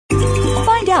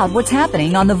Find out what's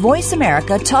happening on the Voice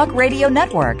America Talk Radio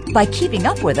Network by keeping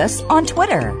up with us on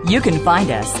Twitter. You can find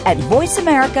us at Voice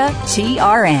America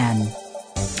TRN.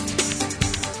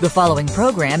 The following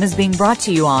program is being brought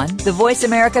to you on the Voice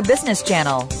America Business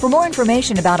Channel. For more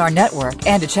information about our network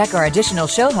and to check our additional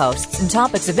show hosts and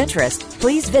topics of interest,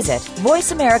 please visit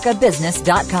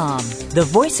voiceamericabusiness.com. The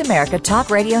Voice America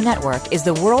Talk Radio Network is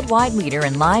the worldwide leader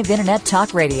in live Internet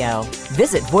talk radio.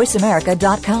 Visit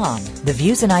voiceamerica.com. The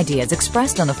views and ideas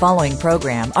expressed on the following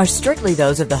program are strictly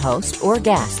those of the host or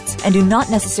guests and do not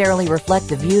necessarily reflect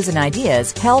the views and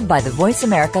ideas held by the Voice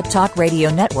America Talk Radio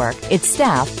Network, its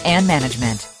staff, and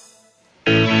management.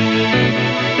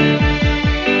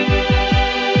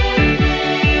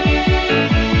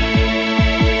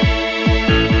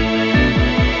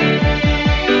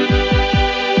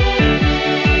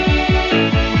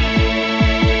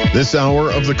 This hour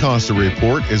of the Costa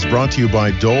Report is brought to you by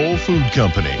Dole Food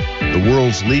Company, the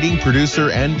world's leading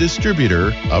producer and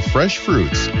distributor of fresh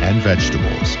fruits and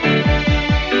vegetables.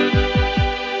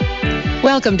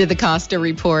 Welcome to the Costa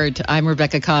Report. I'm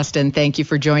Rebecca Costa, and thank you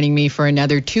for joining me for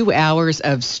another 2 hours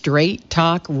of straight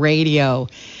talk radio.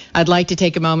 I'd like to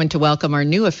take a moment to welcome our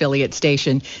new affiliate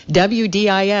station,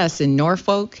 WDIS in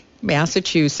Norfolk,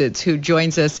 Massachusetts, who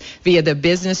joins us via the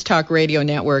Business Talk Radio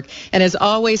Network. And as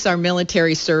always, our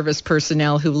military service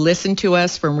personnel who listen to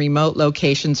us from remote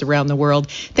locations around the world.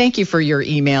 Thank you for your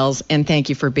emails, and thank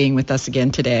you for being with us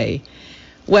again today.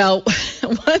 Well,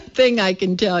 one thing I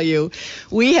can tell you,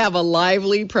 we have a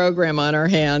lively program on our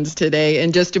hands today.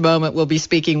 In just a moment, we'll be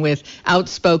speaking with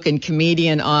outspoken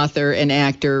comedian, author, and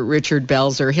actor Richard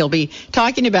Belzer. He'll be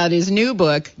talking about his new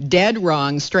book, Dead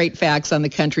Wrong, Straight Facts on the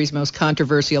Country's Most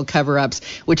Controversial Cover-Ups,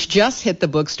 which just hit the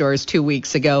bookstores 2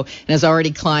 weeks ago and has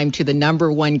already climbed to the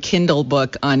 #1 Kindle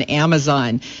book on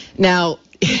Amazon. Now,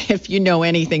 if you know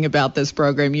anything about this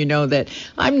program, you know that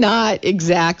I'm not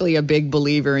exactly a big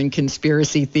believer in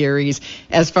conspiracy theories.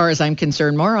 As far as I'm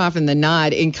concerned, more often than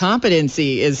not,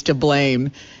 incompetency is to blame.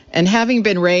 And having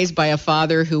been raised by a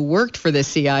father who worked for the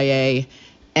CIA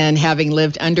and having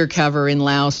lived undercover in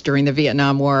Laos during the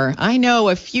Vietnam War, I know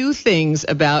a few things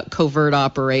about covert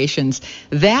operations.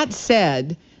 That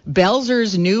said,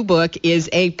 Belzer's new book is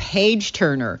a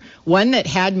page-turner, one that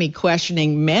had me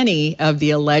questioning many of the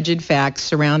alleged facts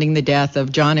surrounding the death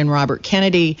of John and Robert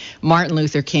Kennedy, Martin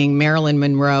Luther King, Marilyn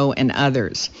Monroe, and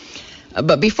others.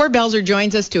 But before Belzer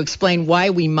joins us to explain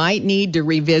why we might need to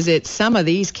revisit some of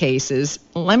these cases,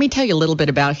 let me tell you a little bit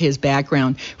about his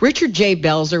background. Richard J.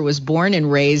 Belzer was born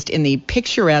and raised in the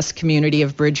picturesque community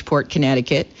of Bridgeport,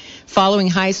 Connecticut. Following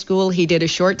high school, he did a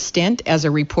short stint as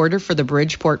a reporter for the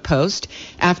Bridgeport Post,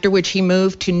 after which he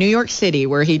moved to New York City,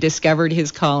 where he discovered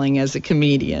his calling as a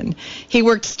comedian. He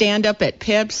worked stand-up at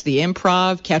Pips, the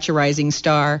Improv, Catch a Rising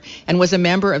Star, and was a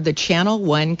member of the Channel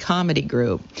One comedy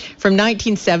group. From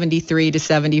 1973 to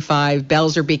 75,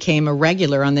 Belzer became a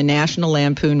regular on the National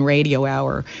Lampoon Radio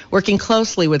Hour, working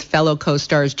closely with fellow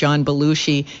co-stars John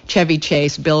Belushi, Chevy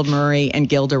Chase, Bill Murray, and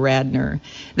Gilda Radner.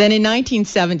 Then in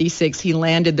 1976, he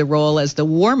landed the role as the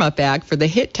warm-up act for the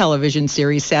hit television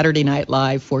series Saturday Night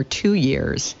Live for 2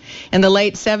 years. In the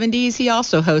late 70s, he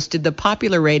also hosted the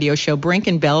popular radio show Brink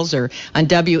and Belzer on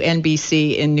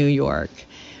WNBC in New York.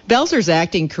 Belzer's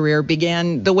acting career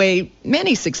began the way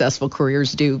many successful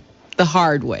careers do, the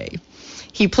hard way.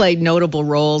 He played notable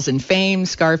roles in Fame,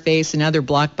 Scarface, and other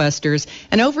blockbusters,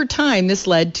 and over time this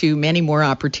led to many more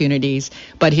opportunities.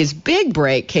 But his big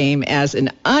break came as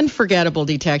an unforgettable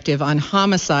detective on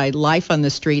Homicide: Life on the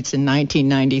Streets in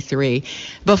 1993.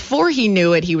 Before he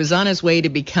knew it, he was on his way to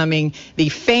becoming the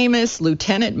famous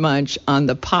Lieutenant Munch on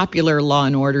the popular Law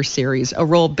and Order series, a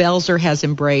role Belzer has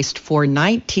embraced for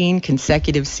 19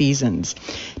 consecutive seasons.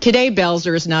 Today,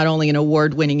 Belzer is not only an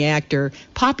award-winning actor,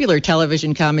 popular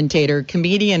television commentator,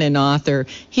 comedian, and author.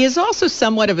 He is also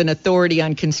somewhat of an authority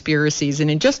on conspiracies, and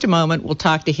in just a moment, we'll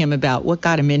talk to him about what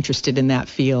got him interested in that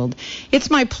field. It's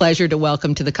my pleasure to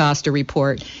welcome to the Costa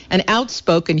Report an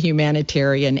outspoken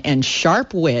humanitarian and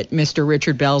sharp wit, Mr.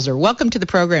 Richard Belzer. Welcome to the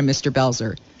program, Mr.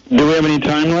 Belzer. Do we have any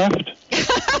time left?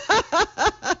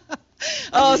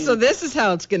 So this is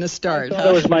how it's going to start.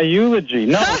 That was my eulogy.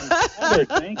 No,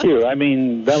 thank you. I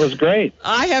mean, that was great.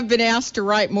 I have been asked to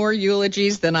write more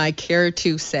eulogies than I care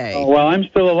to say. Oh, well, I'm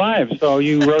still alive, so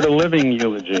you wrote a living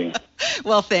eulogy.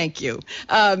 Well, thank you.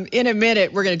 In a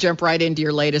minute, we're going to jump right into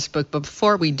your latest book. But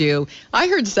before we do, I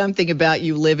heard something about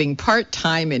you living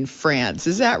part-time in France.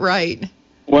 Is that right?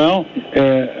 Well,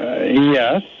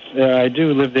 yes. I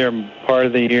do live there part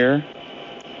of the year.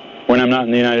 when I'm not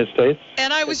in the United States.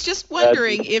 And I was just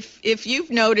wondering if you've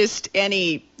noticed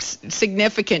any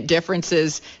significant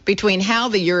differences between how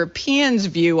the Europeans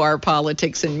view our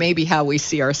politics and maybe how we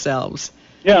see ourselves.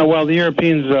 Yeah, well, the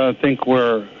Europeans think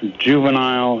we're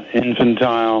juvenile,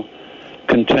 infantile,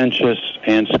 contentious,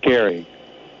 and scary.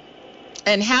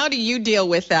 And how do you deal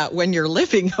with that when you're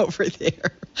living over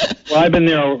there? Well, I've been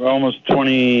there almost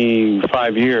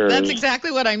 25 years. That's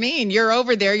exactly what I mean. You're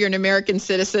over there, you're an American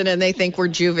citizen, and they think we're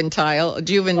juvenile.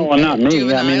 Well, not me.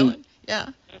 Juvenile. I mean, yeah.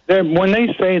 When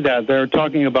they say that, they're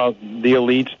talking about the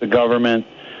elites, the government.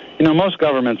 You know, most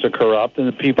governments are corrupt, and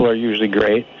the people are usually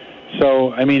great.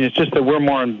 So, I mean, it's just that we're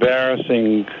more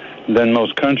embarrassing than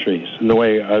most countries in the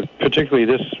way, particularly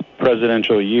this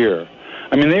presidential year.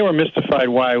 I mean, they were mystified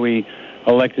why we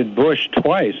elected Bush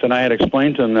twice, and I had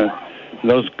explained to them that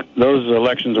those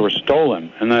elections were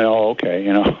stolen, and they, okay,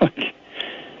 you know.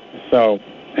 So,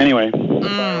 anyway.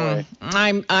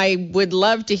 I would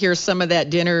love to hear some of that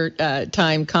dinner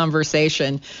time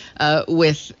conversation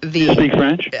with the... You speak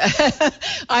French?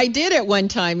 I did at one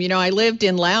time. You know, I lived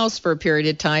in Laos for a period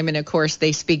of time, and of course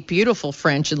they speak beautiful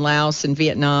French in Laos and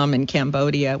Vietnam and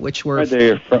Cambodia, which were...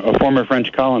 They're a former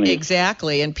French colony.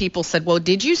 Exactly, and people said, well,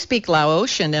 did you speak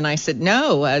Laotian? And I said,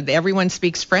 no, everyone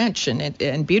speaks French,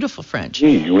 and beautiful French.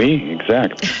 Oui,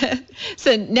 exactly.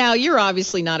 So now you're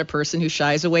obviously not a person who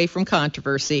shies away from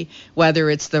controversy, whether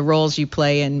it's the roles you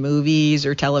play in movies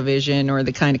or television or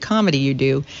the kind of comedy you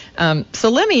do. So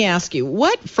let me ask you,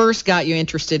 what first got you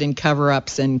interested in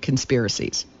cover-ups and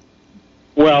conspiracies?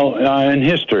 Well, in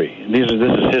history. This is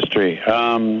history.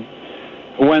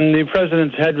 When the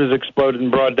president's head was exploded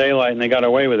in broad daylight and they got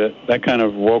away with it, that kind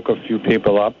of woke a few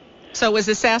people up. So it was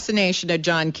assassination of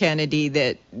John Kennedy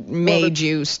that made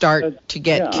you start to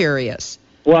get curious?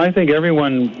 Well, I think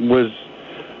everyone was...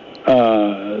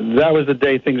 that was the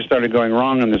day things started going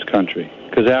wrong in this country.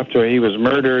 Because after he was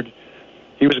murdered,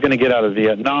 he was going to get out of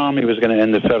Vietnam. He was going to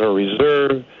end the Federal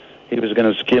Reserve. He was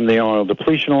going to skim the oil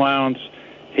depletion allowance.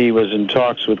 He was in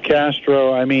talks with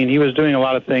Castro. I mean, he was doing a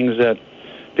lot of things that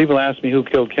people ask me who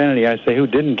killed Kennedy. I say, who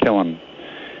didn't kill him?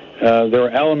 There were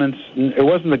elements. It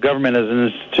wasn't the government as an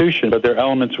institution, but there are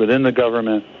elements within the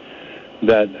government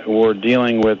that were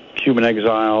dealing with Cuban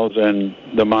exiles and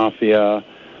the mafia.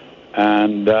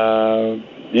 And,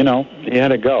 you know, he had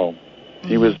to go.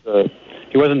 Mm-hmm.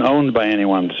 He wasn't owned by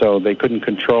anyone, so they couldn't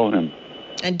control him.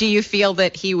 And do you feel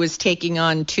that he was taking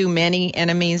on too many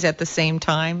enemies at the same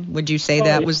time? Would you say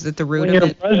that was at the root of it? When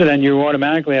you're president, you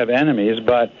automatically have enemies,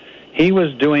 but he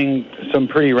was doing some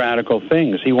pretty radical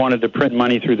things. He wanted to print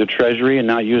money through the Treasury and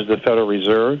not use the Federal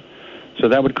Reserve. So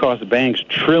that would cost banks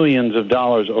trillions of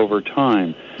dollars over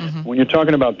time. Mm-hmm. When you're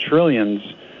talking about trillions,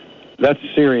 that's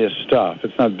serious stuff.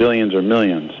 It's not billions or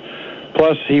millions.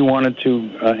 Plus, he wanted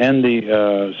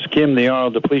to skim the oil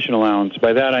depletion allowance.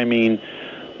 By that, I mean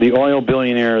the oil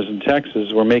billionaires in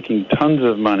Texas were making tons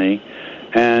of money,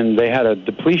 and they had a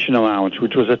depletion allowance,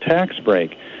 which was a tax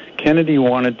break. Kennedy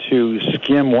wanted to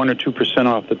skim 1 or 2%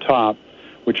 off the top,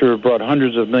 which would have brought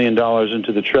hundreds of $millions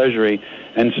into the Treasury,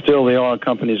 and still the oil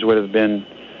companies would have been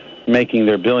making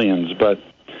their billions. But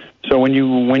so when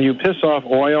you piss off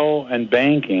oil and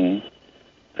banking,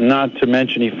 not to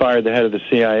mention he fired the head of the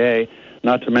CIA,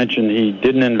 not to mention he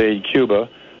didn't invade Cuba,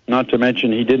 not to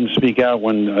mention he didn't speak out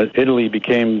when Italy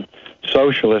became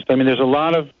socialist. I mean, there's a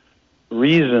lot of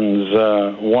reasons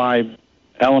why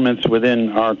elements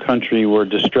within our country were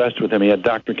distressed with him. He had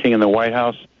Dr. King in the White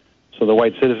House, so the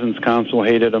White Citizens Council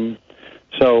hated him.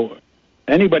 So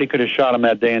anybody could have shot him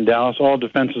that day in Dallas. All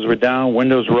defenses were down.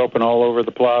 Windows were open all over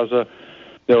the plaza.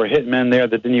 There were hitmen there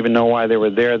that didn't even know why they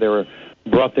were there. They were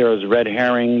brought there as red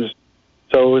herrings.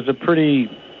 So it was a pretty,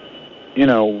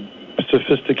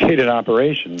 sophisticated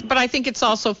operation. But I think it's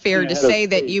also fair to say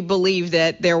that you believe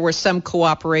that there was some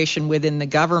cooperation within the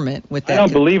government with that. I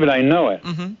don't believe it. I know it.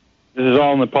 Mm-hmm. This is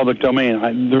all in the public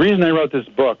domain. The reason I wrote this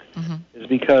book is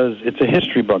because it's a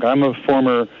history book. I'm a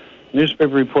former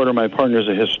newspaper reporter. My partner is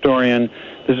a historian.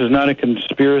 This is not a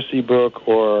conspiracy book,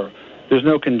 or there's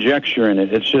no conjecture in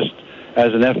it. It's just,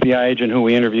 as an FBI agent who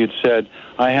we interviewed said,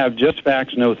 I have just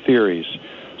facts, no theories.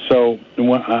 So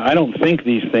I don't think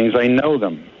these things. I know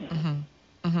them.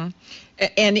 Mm-hmm. Mm-hmm.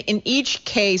 And in each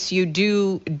case, you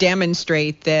do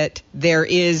demonstrate that there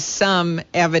is some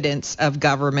evidence of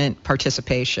government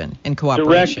participation and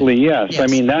cooperation. Directly, yes. I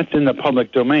mean, that's in the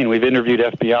public domain. We've interviewed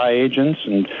FBI agents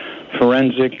and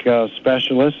forensic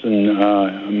specialists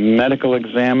and medical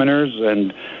examiners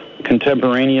and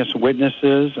contemporaneous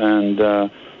witnesses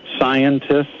and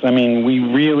scientists. I mean, we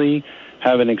really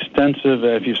have an extensive,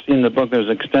 if you've seen the book, there's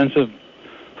extensive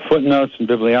footnotes and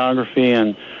bibliography,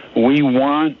 and We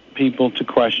want people to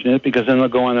question it because then they'll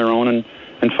go on their own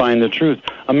and find the truth.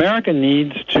 America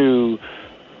needs to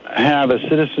have a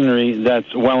citizenry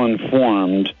that's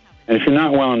well-informed. And if you're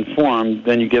not well-informed,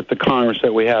 then you get the Congress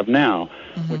that we have now,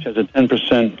 which has a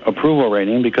 10% approval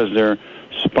rating because they're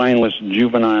spineless,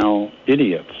 juvenile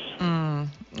idiots.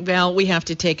 Well, we have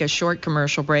to take a short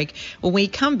commercial break. When we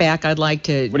come back, I'd like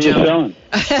to... What are you selling?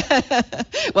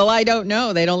 Well, I don't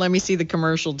know. They don't let me see the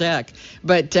commercial deck.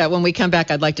 But when we come back,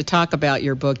 I'd like to talk about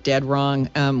your book, Dead Wrong,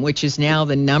 which is now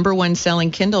the #1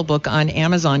 selling Kindle book on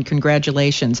Amazon.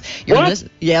 Congratulations.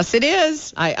 Yes, it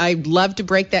is. I love to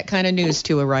break that kind of news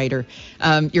to a writer.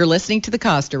 You're listening to the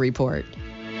Costa Report.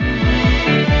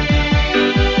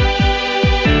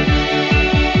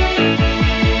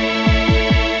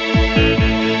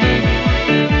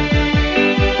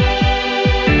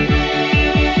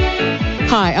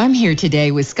 Hi, I'm here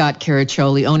today with Scott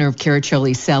Caraccioli, owner of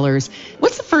Caraccioli Cellars.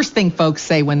 What's the first thing folks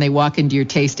say when they walk into your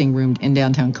tasting room in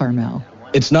downtown Carmel?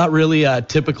 It's not really a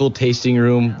typical tasting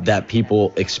room that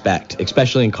people expect,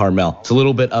 especially in Carmel. It's a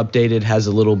little bit updated, has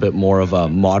a little bit more of a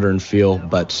modern feel,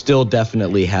 but still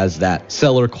definitely has that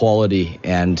cellar quality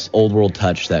and old world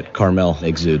touch that Carmel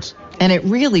exudes. And it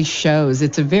really shows.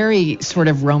 It's a very sort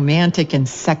of romantic and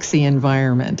sexy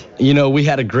environment. You know, we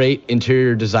had a great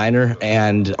interior designer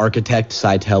and architect,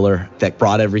 Cy Teller, that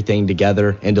brought everything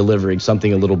together and delivering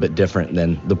something a little bit different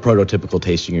than the prototypical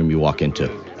tasting room you walk into.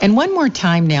 And one more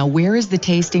time now, where is the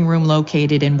tasting room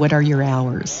located and what are your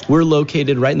hours? We're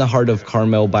located right in the heart of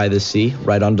Carmel by the Sea,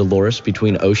 right on Dolores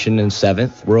between Ocean and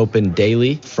 7th. We're open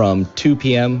daily from 2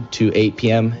 p.m. to 8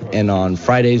 p.m. And on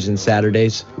Fridays and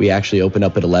Saturdays, we actually open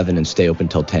up at 11 and stay open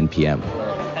until 10 p.m.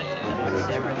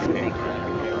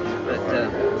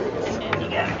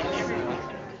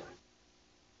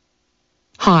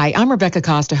 Hi, I'm Rebecca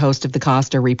Costa, host of the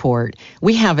Costa Report.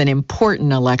 We have an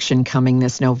important election coming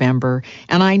this November,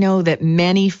 and I know that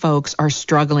many folks are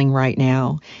struggling right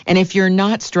now. And if you're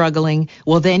not struggling,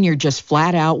 well, then you're just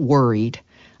flat out worried.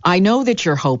 I know that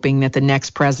you're hoping that the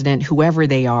next president, whoever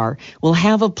they are, will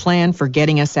have a plan for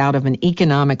getting us out of an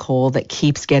economic hole that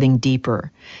keeps getting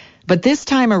deeper. But this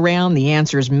time around, the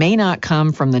answers may not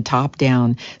come from the top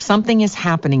down. Something is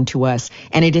happening to us,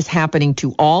 and it is happening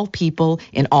to all people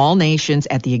in all nations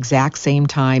at the exact same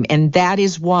time. And that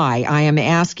is why I am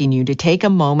asking you to take a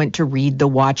moment to read The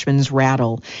Watchman's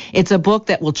Rattle. It's a book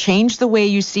that will change the way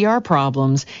you see our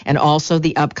problems and also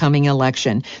the upcoming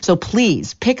election. So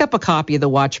please pick up a copy of The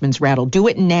Watchman's Rattle. Do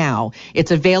it now.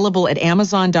 It's available at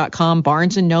Amazon.com,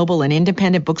 Barnes & Noble, and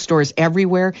independent bookstores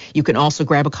everywhere. You can also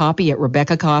grab a copy at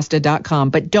RebeccaCosta.com.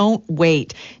 But don't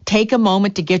wait. Take a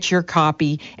moment to get your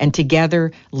copy, and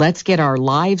together, let's get our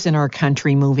lives and our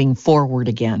country moving forward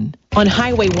again. On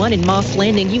Highway 1 in Moss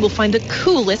Landing, you will find the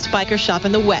coolest biker shop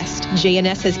in the West.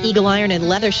 J&S's Eagle Iron and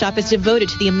Leather Shop is devoted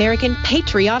to the American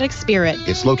patriotic spirit.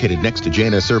 It's located next to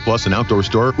J&S Surplus and Outdoor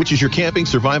Store, which is your camping,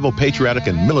 survival, patriotic,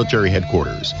 and military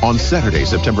headquarters. On Saturday,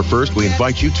 September 1st, we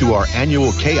invite you to our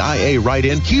annual KIA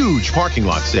Ride-In huge parking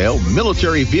lot sale,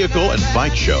 military vehicle and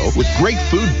bike show with great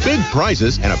food, big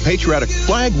prizes, and a patriotic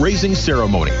flag-raising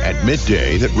ceremony at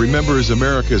midday that remembers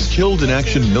America's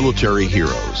killed-in-action military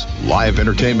heroes. Live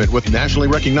entertainment with nationally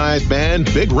recognized band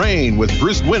Big Rain with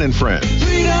Bruce Gwynn and friends.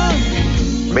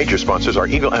 Major sponsors are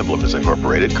Eagle Emblems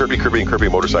Incorporated, Kirby and Kirby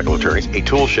Motorcycle Attorneys, A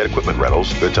Tool Shed Equipment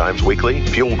Rentals, Good Times Weekly,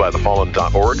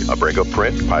 FueledByTheFallen.org, Abrego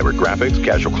Print, Pirate Graphics,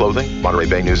 Casual Clothing, Monterey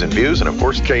Bay News and Views, and of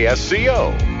course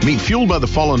KSCO. Meet Fueled by the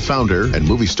Fallen founder and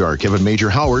movie star Kevin Major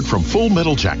Howard from Full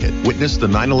Metal Jacket. Witness the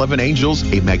 9/11 Angels,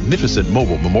 a magnificent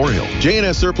mobile memorial.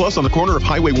 J&S Surplus on the corner of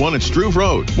Highway 1 and Struve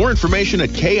Road. More information at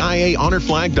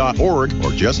KIAHonorFlag.org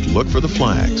or just look for the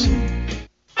flags.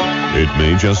 It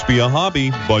may just be a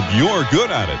hobby, but you're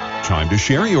good at it. Time to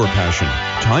share your passion.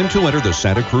 Time to enter the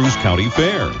Santa Cruz County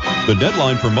Fair. The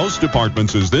deadline for most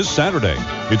departments is this Saturday.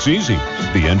 It's easy.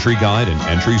 The entry guide and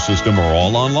entry system are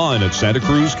all online at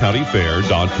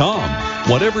SantaCruzCountyFair.com.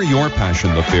 Whatever your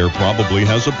passion, the fair probably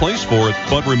has a place for it.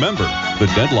 But remember, the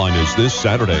deadline is this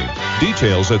Saturday.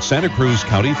 Details at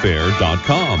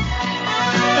SantaCruzCountyFair.com.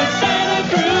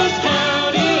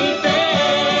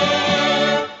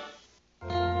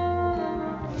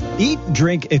 Eat,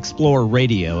 Drink, Explore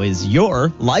Radio is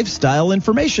your lifestyle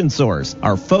information source.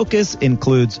 Our focus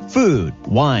includes food,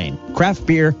 wine, craft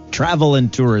beer, travel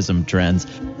and tourism trends,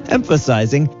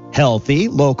 emphasizing healthy,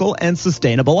 local, and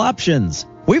sustainable options.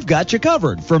 We've got you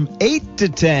covered from 8 to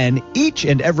 10 each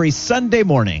and every Sunday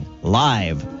morning,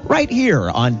 live, right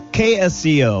here on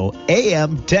KSCO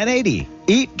AM 1080.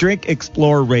 Eat, Drink,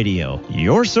 Explore Radio,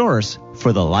 your source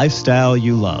for the lifestyle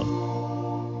you love.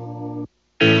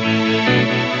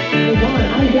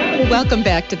 Welcome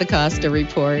back to the Costa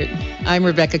Report. I'm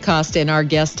Rebecca Costa, and our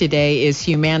guest today is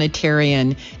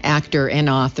humanitarian actor and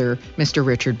author, Mr.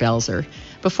 Richard Belzer.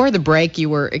 Before the break, you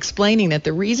were explaining that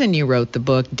the reason you wrote the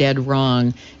book, Dead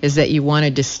Wrong, is that you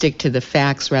wanted to stick to the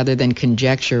facts rather than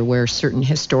conjecture where certain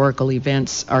historical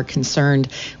events are concerned.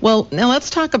 Well, now let's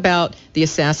talk about the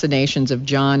assassinations of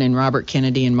John and Robert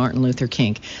Kennedy and Martin Luther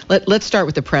King. Let's start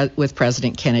with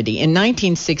President Kennedy. In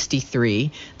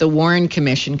 1963, the Warren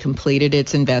Commission completed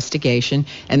its investigation,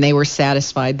 and they were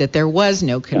satisfied that there was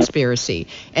no conspiracy.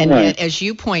 And yet, as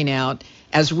you point out,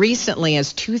 as recently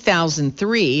as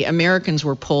 2003, Americans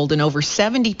were polled, and over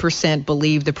 70%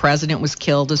 believe the president was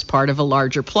killed as part of a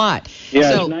larger plot.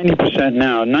 Yeah, so, it's 90%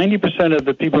 now. 90% of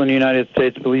the people in the United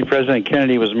States believe President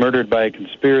Kennedy was murdered by a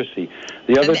conspiracy.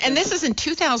 The other and this is in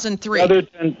 2003.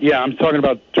 I'm talking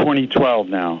about 2012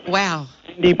 now. Wow.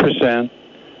 90%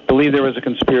 believe there was a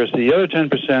conspiracy. The other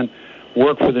 10%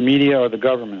 work for the media or the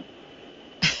government.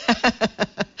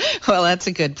 Well, that's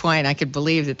a good point. I could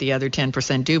believe that the other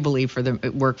 10% do believe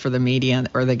work for the media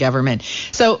or the government.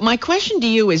 So my question to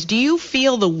you is, do you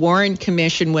feel the Warren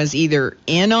Commission was either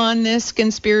in on this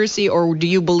conspiracy, or do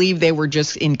you believe they were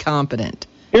just incompetent?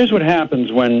 Here's what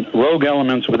happens when rogue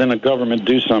elements within a government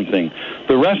do something.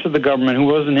 The rest of the government, who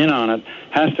wasn't in on it,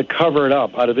 has to cover it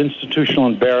up out of institutional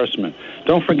embarrassment.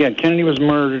 Don't forget, Kennedy was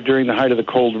murdered during the height of the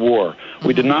Cold War.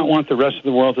 We did not want the rest of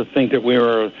the world to think that we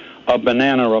were a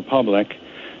banana republic.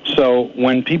 So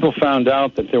when people found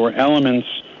out that there were elements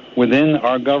within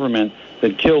our government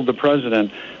that killed the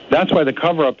president, that's why the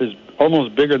cover-up is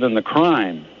almost bigger than the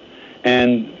crime.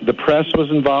 And the press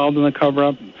was involved in the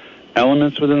cover-up,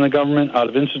 elements within the government, out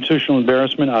of institutional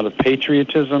embarrassment, out of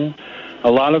patriotism.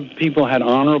 A lot of people had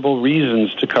honorable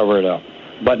reasons to cover it up.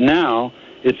 But now,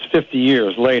 it's 50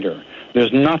 years later.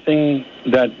 There's nothing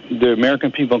that the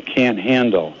American people can't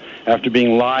handle after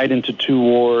being lied into 2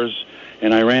 wars,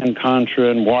 and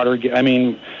Iran-Contra and Watergate. I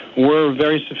mean, we're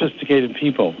very sophisticated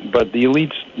people, but the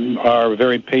elites are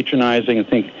very patronizing and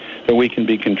think that we can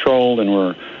be controlled, and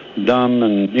we're dumb,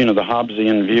 and, you know, the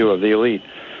Hobbesian view of the elite.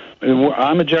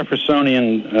 I'm a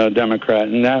Jeffersonian Democrat,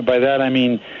 and by that I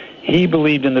mean he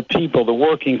believed in the people, the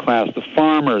working class, the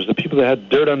farmers, the people that had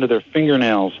dirt under their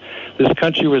fingernails. This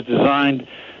country was designed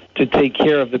to take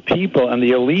care of the people, and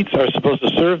the elites are supposed to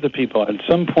serve the people. At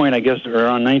some point, I guess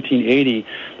around 1980,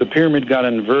 the pyramid got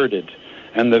inverted,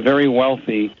 and the very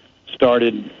wealthy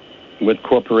started, with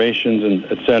corporations and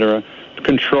et cetera,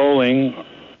 controlling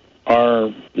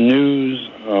our news,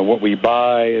 what we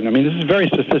buy. And I mean, this is a very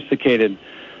sophisticated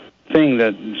thing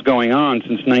that is going on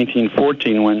since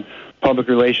 1914, when public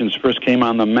relations first came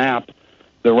on the map.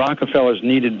 The Rockefellers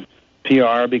needed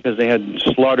PR because they had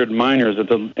slaughtered miners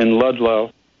in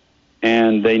Ludlow,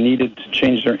 and they needed to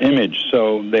change their image.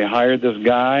 So they hired this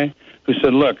guy who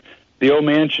said, look, the old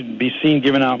man should be seen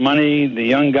giving out money, the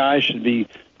young guy should be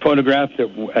photographed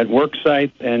at work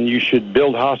sites, and you should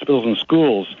build hospitals and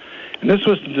schools. And this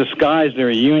was to disguise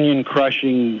their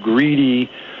union-crushing,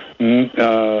 greedy, right,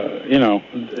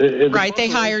 they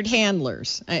hired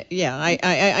handlers.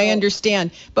 I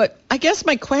understand. But I guess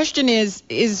my question is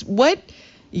what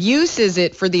use is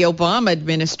it for the Obama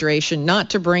administration not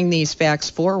to bring these facts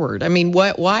forward? I mean,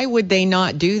 why would they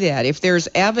not do that if there's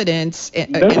evidence?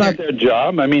 That's not their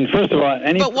job. I mean, first of all,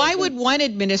 But why would one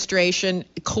administration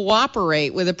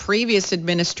cooperate with a previous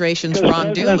administration's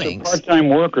wrongdoings? Part-time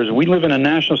workers. We live in a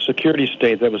national security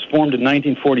state that was formed in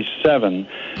 1947,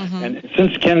 and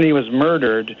since Kennedy was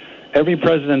murdered, every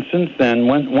president since then,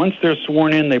 once they're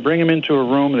sworn in, they bring them into a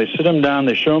room, they sit them down,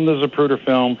 they show them the Zapruder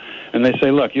film, and they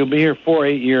say, look, you'll be here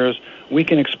 8 years, we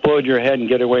can explode your head and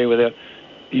get away with it.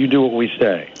 You do what we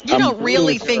say. You don't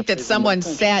really think that someone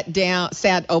sat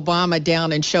Obama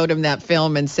down and showed him that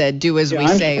film and said, do as we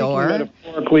say, or?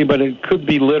 Metaphorically, but it could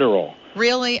be literal.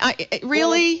 Really?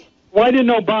 Really? Well, why didn't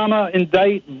Obama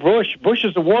indict Bush? Bush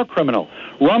is a war criminal.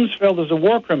 Rumsfeld is a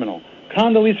war criminal.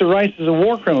 Condoleezza Rice is a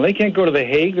war criminal. They can't go to The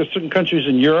Hague. There's certain countries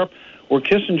in Europe where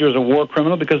Kissinger is a war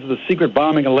criminal because of the secret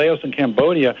bombing of Laos and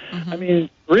Cambodia. I mean,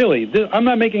 really, I'm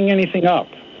not making anything up.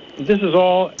 This is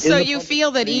all. So you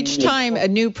feel that each time a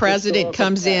new president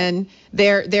comes in,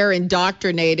 they're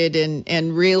indoctrinated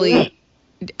and really.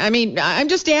 I mean, I'm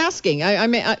just asking. I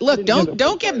mean, look,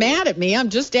 don't get mad at me. I'm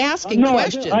just asking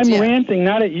questions. I'm ranting,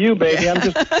 not at you, baby. I'm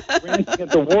just ranting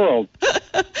at the world.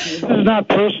 This is not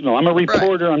personal. I'm a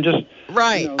reporter. Right. I'm just.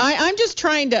 Right. I'm just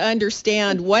trying to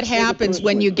understand what happens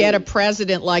when you get a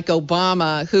president like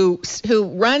Obama who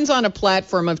runs on a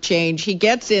platform of change. He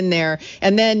gets in there,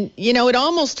 and then, it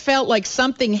almost felt like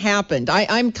something happened.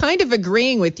 I'm kind of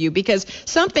agreeing with you because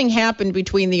something happened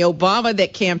between the Obama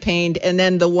that campaigned and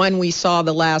then the one we saw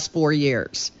the last 4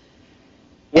 years.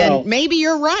 And maybe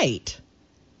you're right.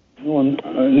 Well,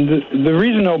 the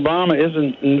reason Obama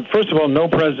isn't, first of all, no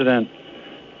president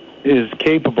is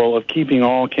capable of keeping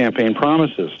all campaign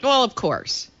promises. Well, of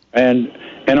course. And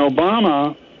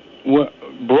Obama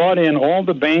brought in all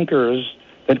the bankers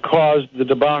that caused the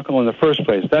debacle in the first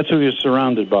place. That's who he was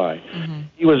surrounded by. Mm-hmm.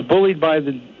 He was bullied by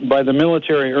the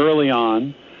military early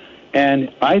on,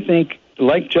 and I think,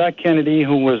 like Jack Kennedy,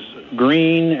 who was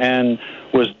green and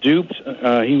was duped,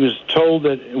 he was told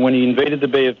that when he invaded the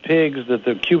Bay of Pigs that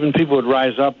the Cuban people would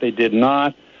rise up. They did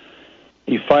not.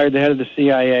 He fired the head of the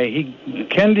CIA.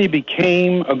 Kennedy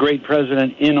became a great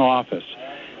president in office.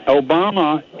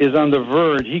 Obama is on the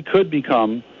verge. He could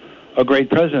become a great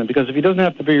president because if he doesn't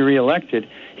have to be reelected,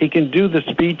 he can do the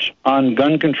speech on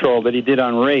gun control that he did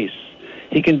on race.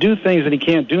 He can do things that he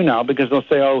can't do now because they'll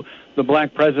say, oh, the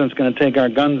black president's going to take our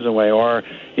guns away, or,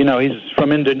 he's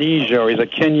from Indonesia, or he's a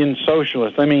Kenyan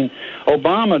socialist. I mean,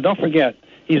 Obama, don't forget,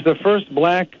 he's the first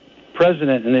black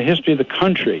president in the history of the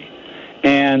country.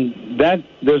 And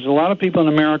there's a lot of people in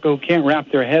America who can't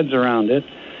wrap their heads around it.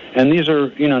 And these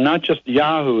are, not just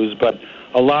yahoos, but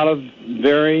a lot of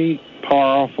very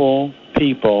powerful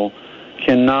people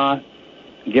cannot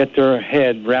get their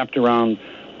head wrapped around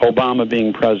Obama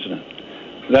being president.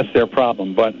 That's their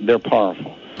problem, but they're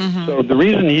powerful. Mm-hmm. So the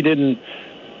reason he didn't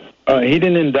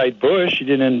indict Bush,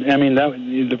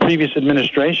 the previous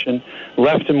administration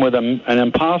left him with an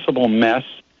impossible mess.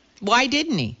 Why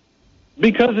didn't he?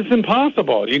 Because it's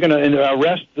impossible. You're going to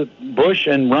arrest Bush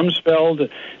and Rumsfeld.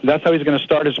 That's how he's going to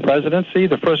start his presidency.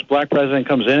 The first black president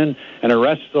comes in and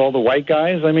arrests all the white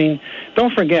guys. I mean,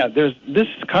 don't forget, this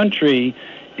country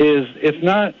it's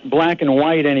not black and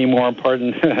white anymore,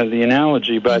 pardon the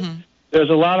analogy, but there's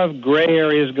a lot of gray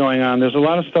areas going on. There's a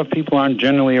lot of stuff people aren't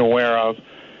generally aware of.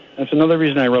 That's another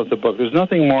reason I wrote the book. There's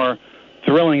nothing more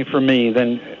thrilling for me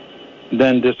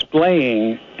than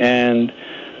displaying and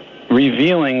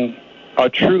revealing a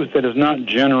truth that is not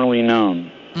generally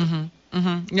known. Mm-hmm.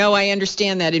 Mm-hmm. No, I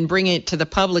understand that, and bring it to the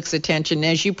public's attention.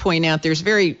 As you point out, there's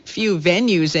very few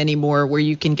venues anymore where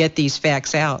you can get these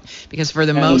facts out, because for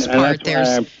the most part,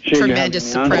 there's tremendous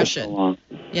suppression.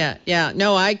 Yeah.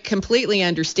 No, I completely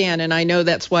understand, and I know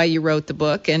that's why you wrote the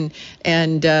book, and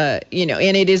and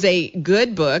it is a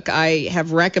good book. I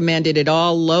have recommended it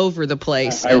all over the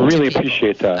place. I really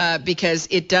appreciate that. Because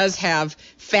it does have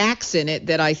facts in it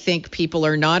that I think people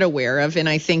are not aware of, and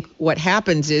I think what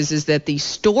happens is that the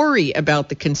story about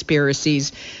the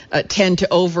conspiracies tend to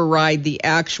override the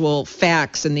actual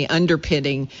facts and the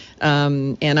underpinning.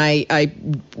 And I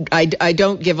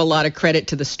don't give a lot of credit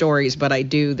to the stories, but I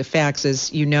do the facts.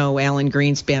 As you know, Alan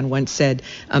Greenspan once said,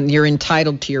 "You're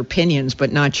entitled to your opinions,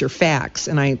 but not your facts."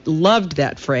 And I loved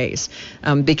that phrase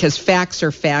because facts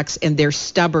are facts, and they're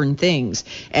stubborn things.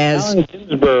 As Alan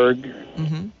Ginsberg,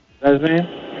 that's his name?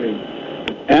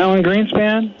 Alan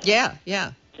Greenspan? Yeah.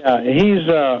 He's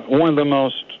one of the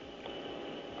most,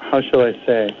 how shall I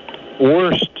say,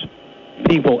 worst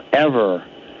people ever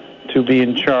to be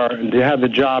in charge, to have the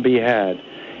job he had.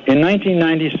 In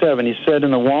 1997, he said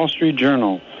in the Wall Street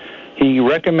Journal, he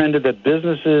recommended that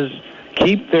businesses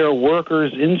keep their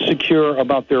workers insecure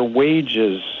about their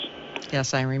wages.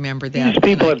 Yes, I remember that. These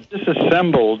people have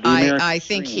disassembled the American I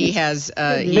think dream. he has...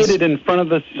 admitted in front of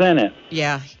the Senate.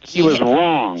 Yeah. He was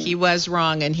wrong. He was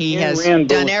wrong, and he has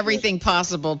done everything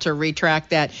possible to retract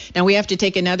that. Now, we have to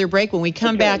take another break. When we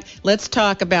come back, let's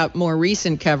talk about more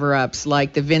recent cover-ups,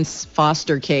 like the Vince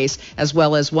Foster case, as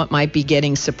well as what might be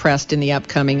getting suppressed in the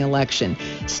upcoming election.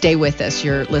 Stay with us.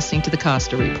 You're listening to the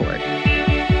Costa Report.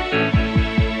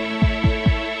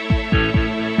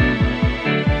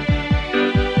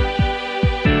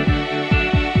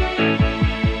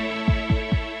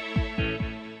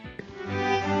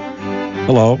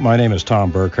 Hello, my name is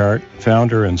Tom Burkhart,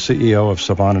 founder and CEO of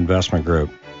Savant Investment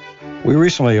Group. We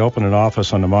recently opened an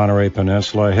office on the Monterey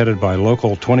Peninsula headed by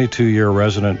local 22-year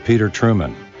resident Peter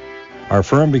Truman. Our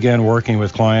firm began working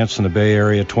with clients in the Bay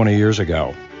Area 20 years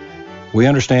ago. We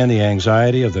understand the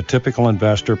anxiety of the typical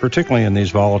investor, particularly in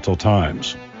these volatile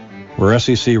times. We're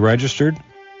SEC registered,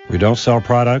 we don't sell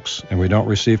products, and we don't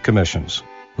receive commissions.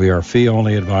 We are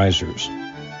fee-only advisors.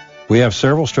 We have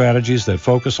several strategies that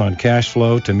focus on cash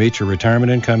flow to meet your retirement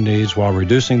income needs while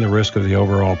reducing the risk of the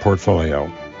overall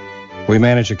portfolio. We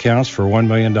manage accounts for $1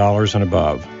 million and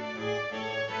above.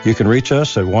 You can reach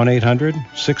us at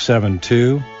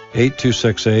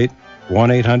 1-800-672-8268,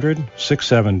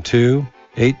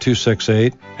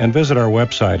 1-800-672-8268, and visit our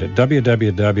website at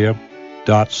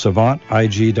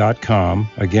www.savantig.com,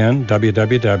 again,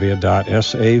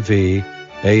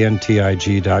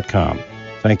 www.savantig.com.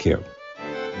 Thank you.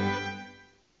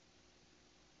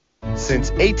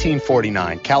 Since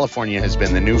 1849, California has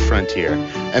been the new frontier,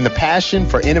 and the passion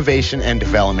for innovation and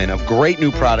development of great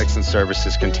new products and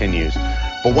services continues.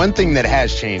 But one thing that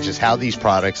has changed is how these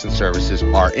products and services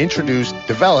are introduced,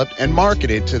 developed, and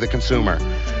marketed to the consumer.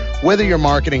 Whether you're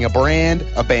marketing a brand,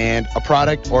 a band, a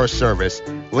product, or a service,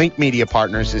 Link Media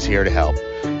Partners is here to help.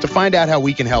 To find out how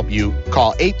we can help you,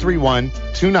 call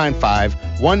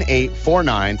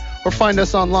 831-295-1849 or find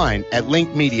us online at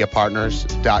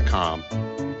linkmediapartners.com.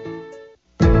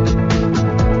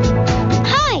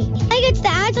 It's the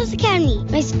Atos Academy.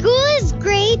 My school is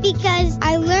great because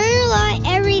I learn a lot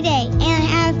every day, and I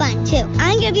have fun, too.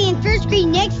 I'm going to be in first grade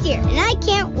next year, and I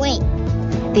can't wait.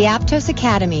 The Aptos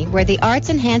Academy, where the arts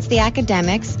enhance the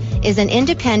academics, is an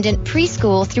independent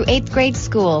preschool through 8th grade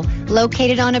school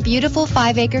located on a beautiful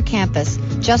 5-acre campus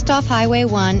just off Highway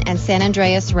 1 and San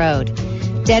Andreas Road.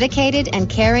 Dedicated and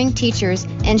caring teachers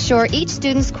ensure each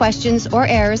student's questions or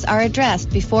errors are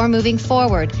addressed before moving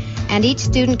forward, and each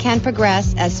student can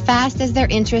progress as fast as their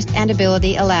interest and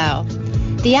ability allow.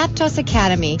 The Aptos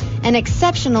Academy, an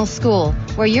exceptional school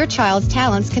where your child's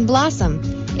talents can blossom,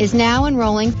 is now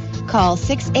enrolling. Call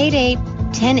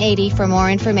 688-1080 for more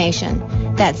information.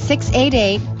 That's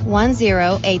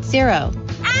 688-1080.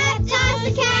 Aptos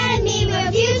Academy, where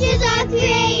futures are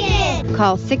created.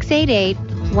 Call 688-1080.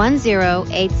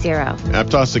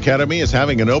 Aptos Academy is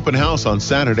having an open house on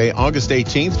Saturday, August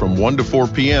 18th from 1 to 4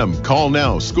 p.m. Call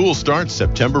now. School starts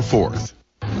September 4th.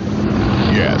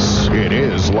 Yes, it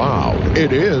is loud.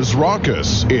 It is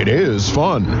raucous. It is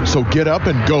fun. So get up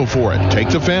and go for it. Take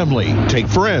the family, take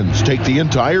friends, take the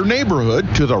entire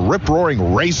neighborhood to the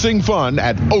rip-roaring racing fun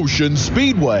at Ocean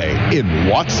Speedway in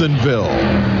Watsonville.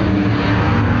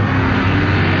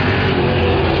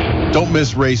 Don't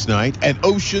miss race night at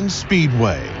Ocean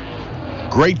Speedway.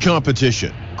 Great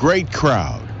competition, great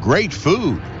crowd, great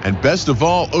food, and best of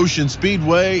all, Ocean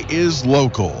Speedway is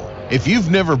local. If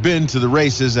you've never been to the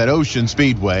races at Ocean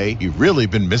Speedway, you've really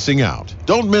been missing out.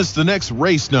 Don't miss the next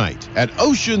race night at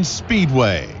Ocean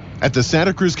Speedway at the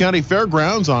Santa Cruz County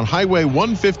Fairgrounds on Highway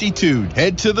 152.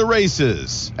 Head to the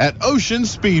races at Ocean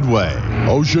Speedway.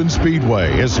 Ocean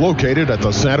Speedway is located at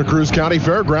the Santa Cruz County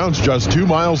Fairgrounds just 2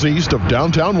 miles east of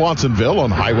downtown Watsonville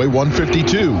on Highway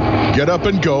 152. Get up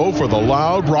and go for the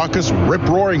loud, raucous,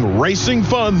 rip-roaring racing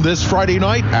fun this Friday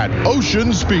night at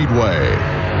Ocean Speedway.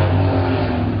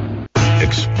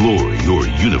 Explore your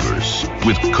universe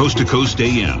with Coast to Coast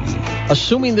AM.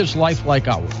 Assuming there's life like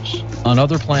ours on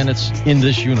other planets in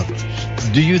this universe,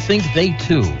 do you think they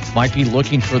too might be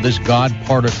looking for this God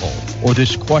particle or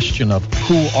this question of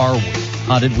who are we?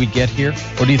 How did we get here?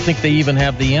 Or do you think they even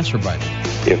have the answer by then?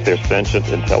 If they're sentient,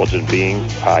 intelligent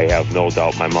beings, I have no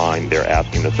doubt in my mind they're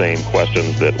asking the same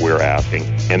questions that we're asking.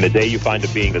 And the day you find a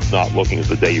being that's not looking is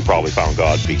the day you probably found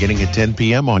God. Beginning at 10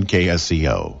 p.m. on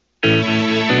KSCO.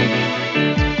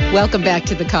 Welcome back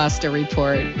to the Costa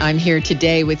Report. I'm here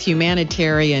today with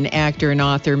humanitarian actor and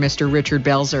author Mr. Richard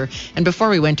Belzer. And before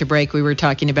we went to break, we were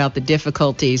talking about the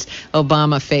difficulties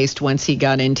Obama faced once he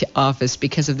got into office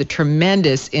because of the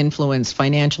tremendous influence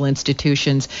financial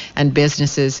institutions and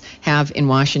businesses have in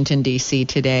Washington, D.C.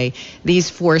 today. These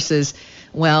forces,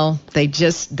 well, they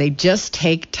just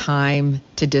take time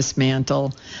to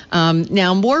dismantle.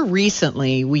 Now, more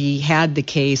recently, we had the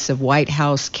case of White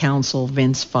House counsel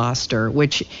Vince Foster,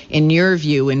 which, in your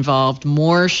view, involved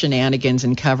more shenanigans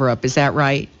and cover-up. Is that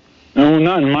right? No,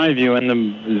 not in my view. In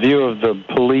the view of the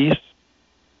police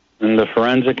and the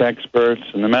forensic experts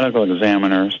and the medical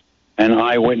examiners and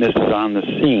eyewitnesses on the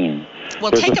scene.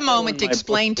 Well, take a moment to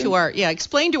explain to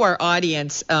our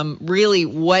audience really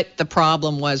what the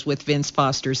problem was with Vince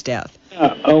Foster's death.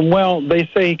 Well, they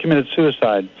say he committed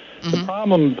suicide. Mm-hmm. The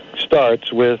problem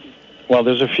starts with, well,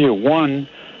 there's a few. One,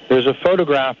 there's a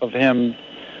photograph of him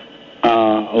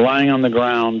lying on the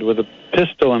ground with a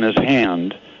pistol in his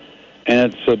hand,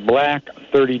 and it's a black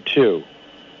 .32.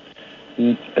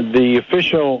 The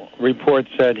official report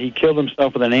said he killed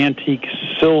himself with an antique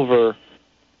silver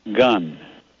gun.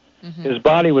 Mm-hmm. His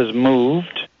body was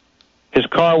moved. His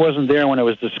car wasn't there when it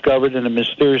was discovered, and it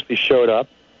mysteriously showed up.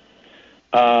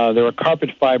 There were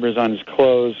carpet fibers on his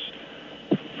clothes,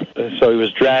 so he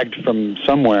was dragged from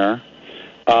somewhere.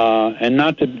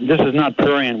 This is not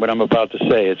prurient what I'm about to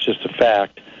say, it's just a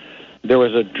fact. There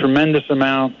was a tremendous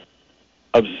amount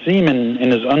of semen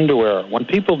in his underwear. When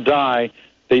people die,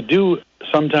 they do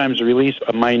sometimes release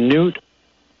a minute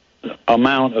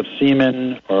amount of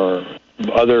semen or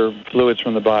other fluids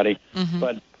from the body,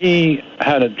 but he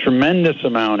had a tremendous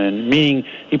amount in, meaning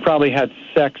he probably had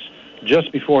sex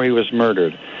just before he was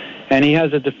murdered. And he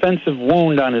has a defensive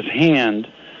wound on his hand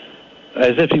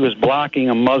as if he was blocking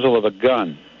a muzzle of a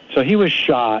gun. So he was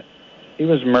shot He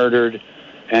was murdered,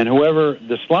 and whoever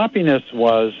the sloppiness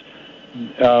was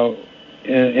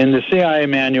in the CIA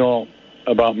manual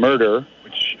about murder,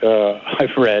 which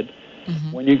I've read.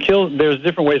 When you kill, there's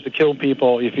different ways to kill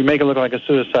people. If you make it look like a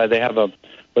suicide, they have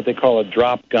what they call a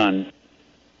drop gun,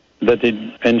 and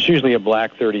it's usually a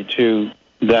black 32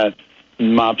 that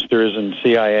mobsters and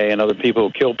CIA and other people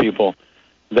who kill people,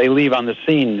 they leave on the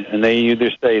scene, and they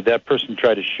either say that person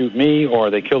tried to shoot me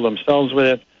or they killed themselves with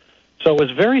it. So it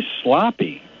was very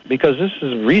sloppy because this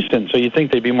is recent, so you'd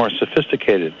think they'd be more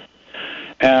sophisticated.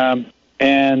 So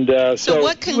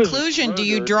what conclusion do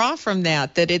you draw from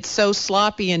that it's so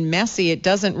sloppy and messy it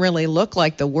doesn't really look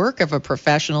like the work of a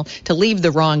professional to leave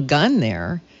the wrong gun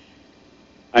there?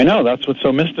 I know, that's what's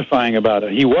so mystifying about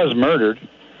it. He was murdered.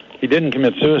 He didn't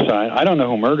commit suicide. I don't know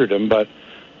who murdered him, but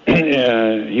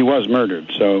he was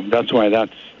murdered. So that's why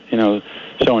that's,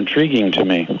 so intriguing to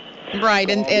me. Right,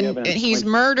 and he's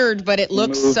murdered, but it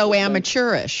looks so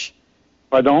amateurish.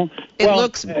 Pardon? It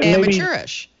looks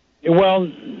amateurish. Well,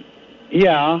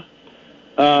 yeah,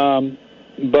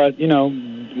 but,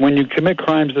 when you commit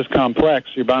crimes this complex,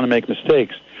 you're bound to make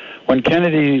mistakes. When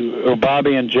Kennedy, or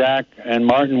Bobby and Jack and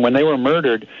Martin, when they were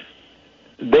murdered,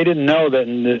 they didn't know that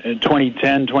in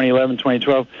 2010, 2011,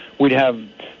 2012, we'd have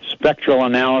spectral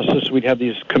analysis, we'd have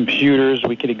these computers,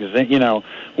 we could,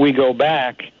 we go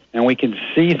back and we can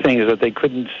see things that they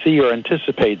couldn't see or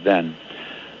anticipate then.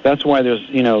 That's why there's,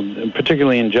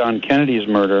 particularly in John Kennedy's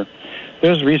murder,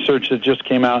 there's research that just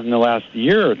came out in the last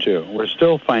year or two. We're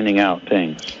still finding out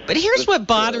things. But here's what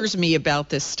bothers me about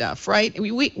this stuff, right?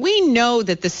 We know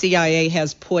that the CIA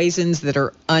has poisons that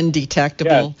are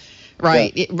undetectable,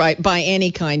 right, by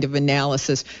any kind of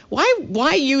analysis.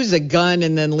 Why use a gun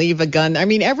and then leave a gun? I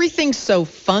mean, everything's so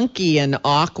funky and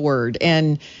awkward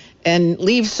and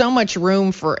leave so much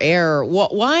room for error.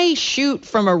 Why shoot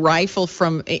from a rifle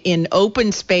in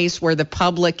open space where the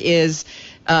public is,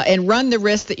 and run the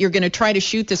risk that you're going to try to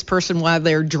shoot this person while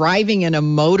they're driving in a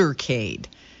motorcade?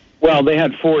 Well, they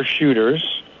had 4 shooters.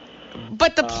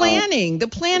 But the planning,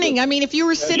 I mean, if you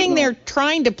were sitting there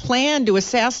trying to plan to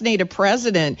assassinate a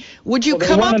president, would you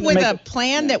come up with a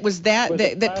plan that was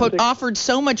offered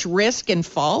so much risk and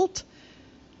fault?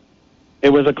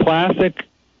 It was a classic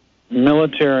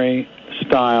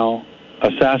military-style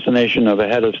assassination of a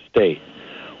head of state.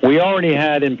 We already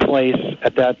had in place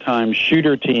at that time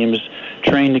shooter teams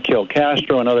trained to kill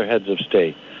Castro and other heads of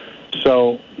state.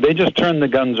 So they just turned the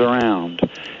guns around.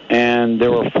 And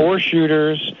there were 4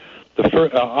 shooters.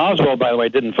 Oswald, by the way,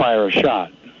 didn't fire a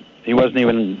shot. He wasn't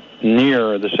even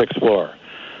near the 6th floor.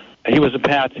 He was a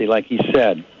patsy, like he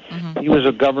said. He was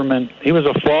a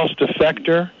false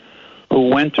defector who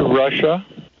went to Russia,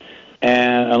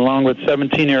 and along with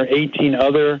 17 or 18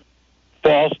 other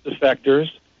false defectors.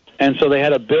 And so they had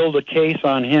to build a case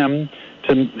on him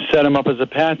to set him up as a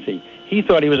patsy. He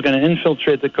thought he was going to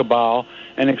infiltrate the cabal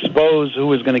and expose who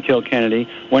was going to kill Kennedy,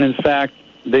 when in fact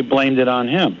they blamed it on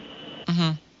him.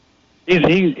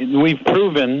 We've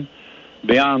proven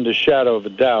beyond a shadow of a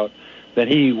doubt that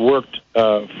he worked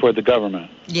for the government.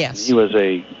 Yes. He was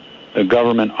a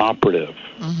government operative.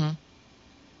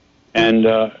 And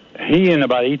he and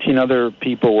about 18 other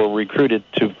people were recruited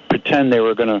to pretend they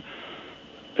were going to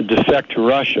defect to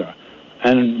Russia.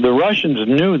 And the Russians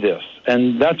knew this,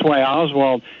 and that's why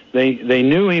Oswald, they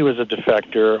knew he was a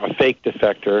defector, a fake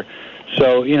defector.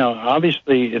 So,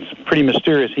 obviously it's pretty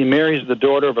mysterious. He marries the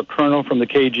daughter of a colonel from the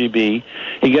KGB.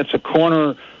 He gets a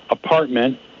corner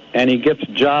apartment, and he gets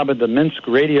a job at the Minsk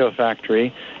radio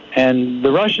factory. And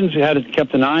the Russians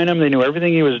kept an eye on him. They knew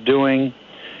everything he was doing.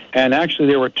 And actually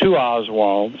there were 2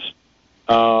 Oswalds.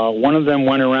 One of them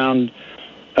went around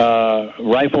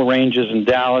rifle ranges in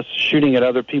Dallas, shooting at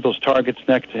other people's targets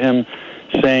next to him,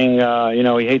 saying,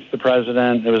 he hates the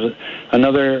president. There was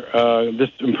another, this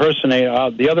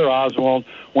impersonator, the other Oswald,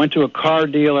 went to a car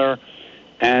dealer,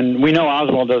 and we know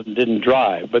Oswald didn't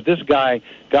drive, but this guy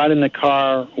got in the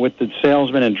car with the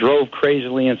salesman and drove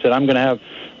crazily and said, I'm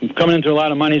coming into a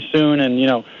lot of money soon,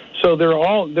 and, so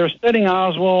they're setting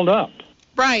Oswald up.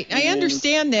 Right, I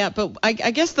understand that, but I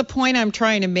guess the point I'm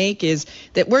trying to make is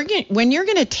that when you're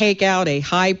going to take out a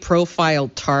high-profile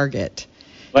target,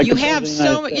 like you have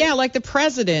like the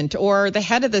president or the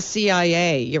head of the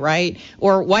CIA, right,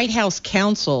 or White House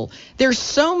counsel. There's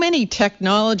so many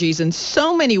technologies and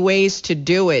so many ways to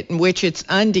do it in which it's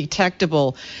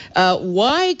undetectable.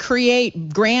 Why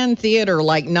create grand theater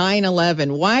like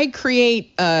 9/11? Why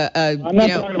create I'm not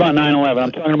talking about 9/11.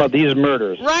 I'm talking about these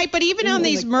murders. Right, but even on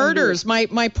these murders,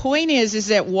 my point is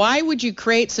that why would you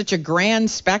create such a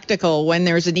grand spectacle when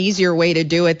there's an easier way to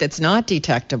do it that's not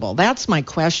detectable? That's my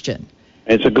question.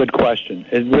 It's a good question.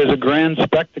 It was a grand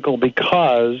spectacle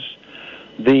because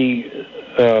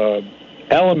the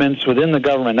elements within the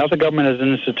government, not the government as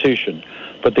an institution,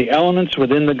 but the elements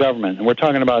within the government, and we're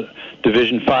talking about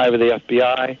Division 5 of the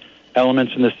FBI,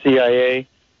 elements in the CIA,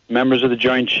 members of the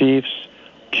Joint Chiefs,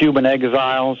 Cuban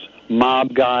exiles,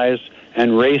 mob guys,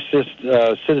 and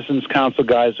racist Citizens Council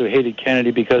guys who hated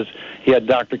Kennedy because he had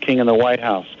Dr. King in the White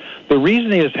House. The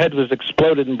reason his head was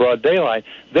exploded in broad daylight,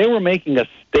 they were making a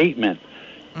statement,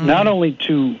 not only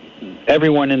to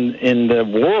everyone in the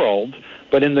world,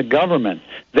 but in the government.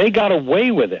 They got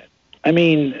away with it. I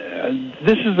mean,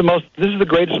 this is the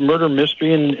greatest murder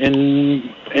mystery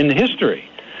in history.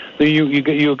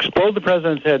 You explode the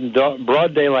president's head in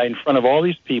broad daylight in front of all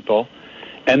these people,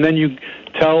 and then you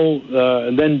tell,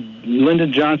 then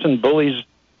Lyndon Johnson bullies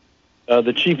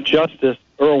the Chief Justice,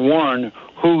 Earl Warren,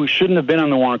 who shouldn't have been on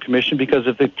the Warren Commission, because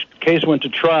if the case went to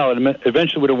trial, it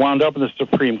eventually would have wound up in the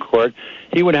Supreme Court.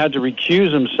 He would have had to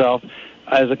recuse himself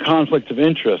as a conflict of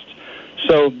interest.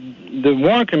 So the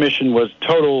Warren Commission was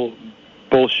total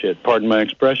bullshit, pardon my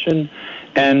expression,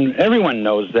 and everyone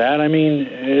knows that. I mean,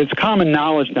 it's common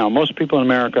knowledge now. Most people in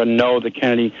America know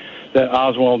that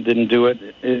Oswald didn't do it.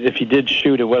 If he did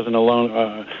shoot, it wasn't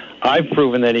alone. I've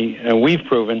proven that and we've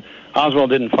proven, Oswald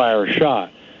didn't fire a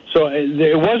shot. So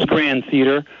it was grand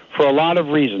theater for a lot of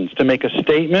reasons. To make a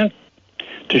statement,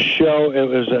 to show it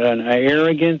was an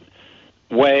arrogant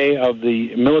way of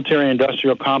the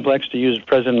military-industrial complex, to use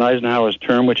President Eisenhower's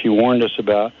term, which he warned us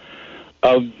about,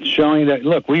 of showing that,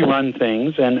 look, we run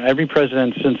things, and every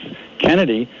president since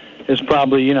Kennedy is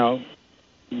probably,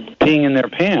 peeing in their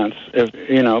pants,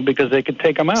 because they could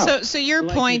take them out. So your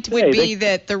point would be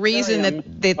that the reason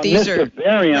that these are...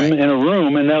 bury them in a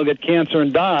room and they'll get cancer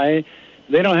and die.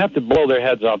 They don't have to blow their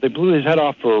heads off. They blew his head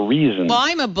off for a reason. Well,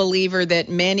 I'm a believer that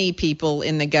many people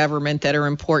in the government that are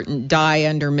important die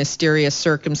under mysterious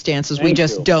circumstances. We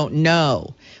just don't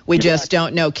know. We just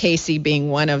don't know, Casey being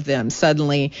one of them.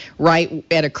 Suddenly, right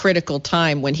at a critical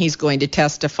time when he's going to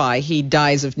testify, he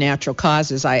dies of natural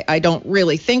causes. I don't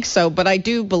really think so, but I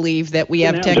do believe that we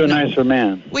have a nicer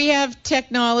man. We have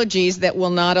technologies that will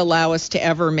not allow us to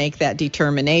ever make that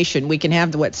determination. We can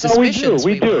have what suspicions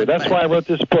we do. That's why I wrote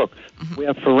this book. We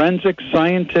have forensic,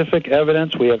 scientific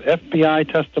evidence. We have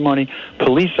FBI testimony,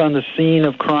 police on the scene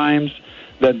of crimes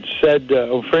that said,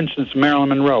 for instance, Marilyn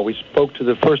Monroe. We spoke to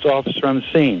the first officer on the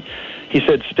scene. He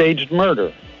said staged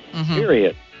murder,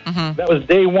 period. That was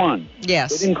day one.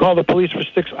 Yes. They didn't call the police for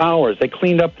 6 hours. They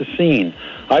cleaned up the scene.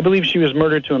 I believe she was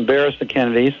murdered to embarrass the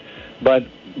Kennedys, but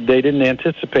they didn't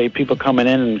anticipate people coming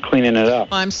in and cleaning it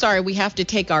up. Well, I'm sorry, we have to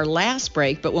take our last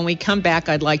break, but when we come back,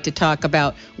 I'd like to talk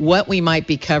about what we might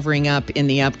be covering up in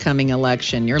the upcoming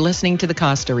election. You're listening to the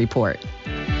Costa Report.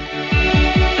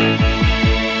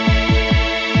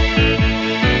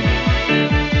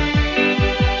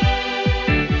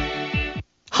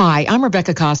 Hi, I'm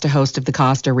Rebecca Costa, host of the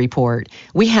Costa Report.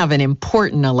 We have an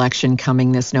important election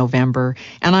coming this November,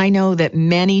 and I know that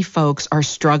many folks are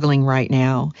struggling right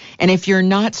now. And if you're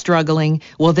not struggling,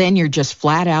 well, then you're just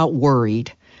flat out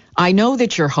worried. I know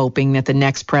that you're hoping that the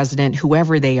next president,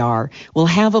 whoever they are, will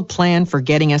have a plan for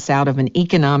getting us out of an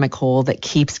economic hole that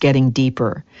keeps getting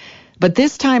deeper. But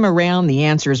this time around, the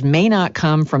answers may not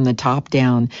come from the top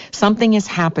down. Something is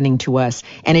happening to us,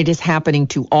 and it is happening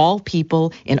to all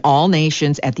people in all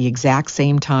nations at the exact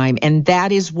same time. And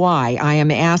that is why I am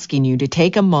asking you to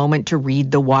take a moment to read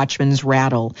The Watchman's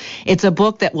Rattle. It's a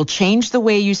book that will change the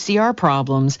way you see our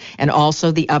problems and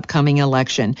also the upcoming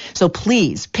election. So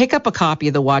please pick up a copy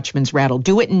of The Watchman's Rattle.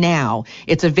 Do it now.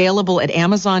 It's available at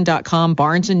Amazon.com,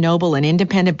 Barnes & Noble, and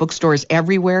independent bookstores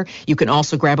everywhere. You can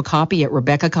also grab a copy at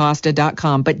RebeccaCosta.com.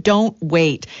 But don't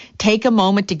wait. Take a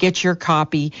moment to get your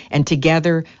copy, and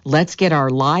together, let's get our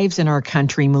lives and our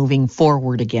country moving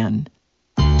forward again.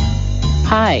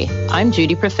 Hi, I'm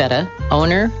Judy Profeta,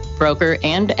 owner, broker,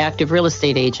 and active real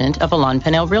estate agent of Alon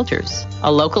Pennell Realtors,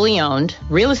 a locally owned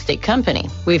real estate company.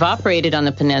 We've operated on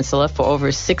the peninsula for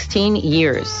over 16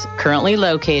 years, currently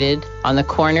located on the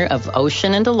corner of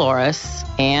Ocean and Dolores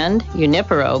and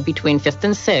Junipero between 5th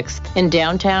and 6th in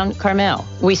downtown Carmel.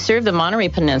 We serve the Monterey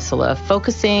Peninsula,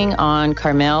 focusing on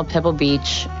Carmel, Pebble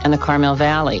Beach, and the Carmel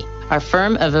Valley. Our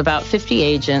firm of about 50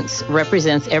 agents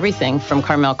represents everything from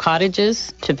Carmel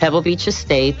Cottages to Pebble Beach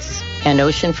Estates and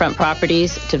oceanfront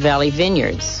properties to Valley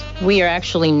Vineyards. We are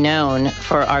actually known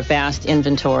for our vast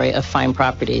inventory of fine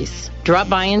properties. Drop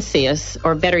by and see us,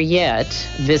 or better yet,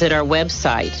 visit our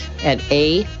website at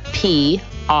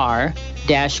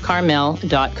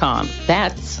apr-carmel.com.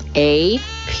 That's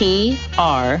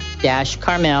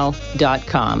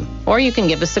apr-carmel.com. Or you can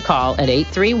give us a call at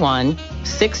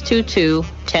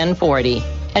 831-622-1040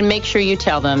 and make sure you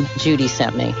tell them Judy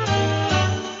sent me.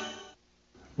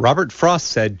 Robert Frost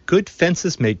said, "Good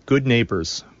fences make good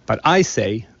neighbors." But I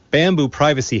say, bamboo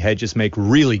privacy hedges make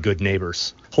really good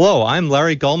neighbors. Hello, I'm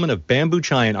Larry Gullman of Bamboo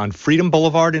Giant on Freedom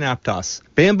Boulevard in Aptos.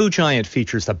 Bamboo Giant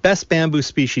features the best bamboo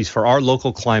species for our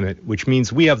local climate, which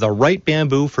means we have the right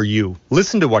bamboo for you.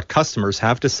 Listen to what customers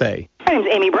have to say. My name's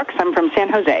Amy Brooks. I'm from San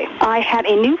Jose. I had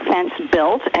a new fence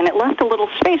built, and it left a little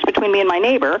space between me and my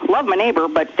neighbor. Love my neighbor,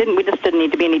 but we just didn't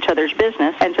need to be in each other's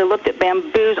business. And so I looked at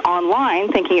bamboos online,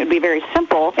 thinking it would be very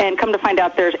simple, and come to find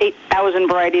out there's 8,000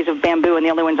 varieties of bamboo, and the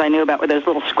only ones I knew about were those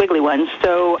little squiggly ones.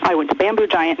 So I went to Bamboo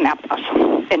Giant in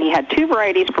Aptos, and he had 2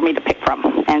 varieties for me to pick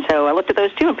from. And so I looked at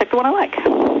those 2 and picked the one I like.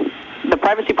 The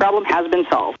privacy problem has been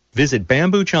solved. Visit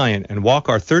Bamboo Giant and walk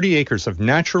our 30 acres of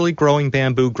naturally growing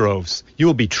bamboo groves. You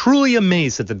will be truly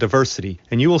amazed at the diversity,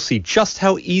 and you will see just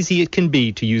how easy it can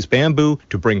be to use bamboo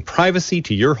to bring privacy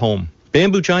to your home.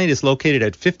 Bamboo Giant is located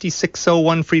at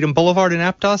 5601 Freedom Boulevard in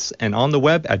Aptos and on the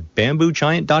web at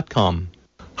bamboogiant.com.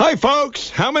 Hi, folks.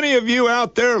 How many of you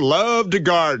out there love to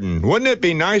garden? Wouldn't it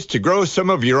be nice to grow some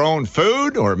of your own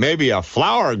food? Or maybe a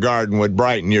flower garden would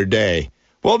brighten your day.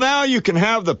 Well, now you can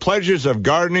have the pleasures of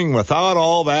gardening without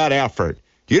all that effort.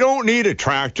 You don't need a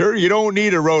tractor. You don't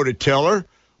need a rototiller.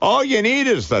 All you need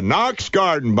is the Knox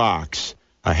Garden Box,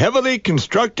 a heavily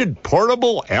constructed,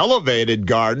 portable, elevated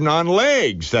garden on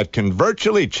legs that can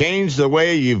virtually change the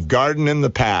way you've gardened in the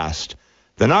past.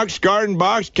 The Knox Garden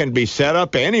Box can be set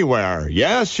up anywhere.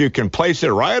 Yes, you can place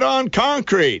it right on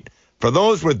concrete. For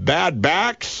those with bad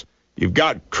backs, you've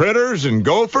got critters and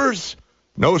gophers,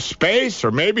 no space, or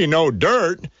maybe no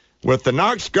dirt. With the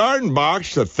Knox Garden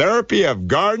Box, the therapy of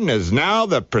garden is now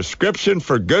the prescription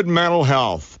for good mental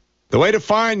health. The way to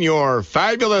find your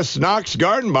fabulous Knox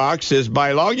Garden Box is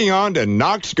by logging on to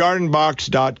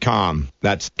knoxgardenbox.com.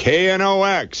 That's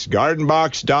KNOX,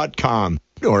 gardenbox.com.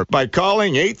 Or by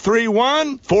calling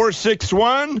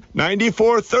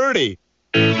 831-461-9430.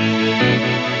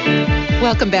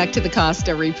 Welcome back to the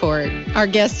Costa Report. Our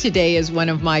guest today is one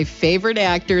of my favorite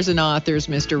actors and authors,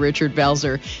 Mr. Richard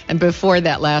Belzer. And before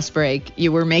that last break,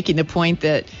 you were making the point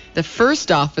that the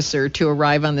first officer to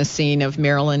arrive on the scene of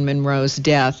Marilyn Monroe's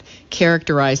death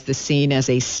characterized the scene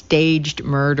as a staged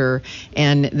murder.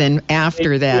 And then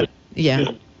after that,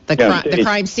 the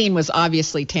crime scene was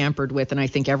obviously tampered with, and I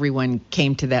think everyone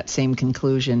came to that same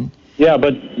conclusion. Yeah,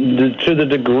 but to the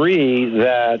degree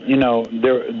that,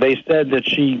 they said that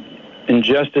she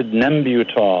ingested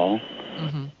Nembutol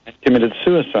and committed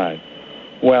suicide.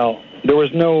 Well, there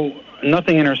was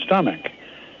nothing in her stomach.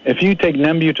 If you take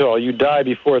Nembutol, you die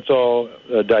before it's all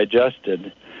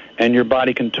digested, and your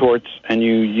body contorts, and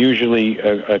you usually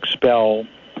expel,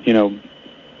 you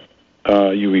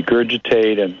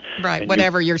regurgitate and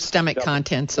whatever your stomach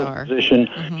contents are. Position.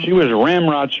 She was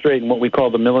ramrod straight in what we call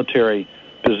the military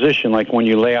position, like when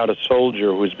you lay out a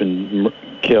soldier who's been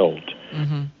killed.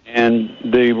 And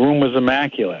the room was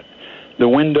immaculate. The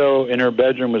window in her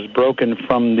bedroom was broken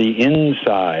from the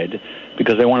inside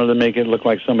because they wanted to make it look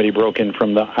like somebody broke in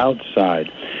from the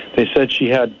outside. They said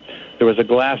there was a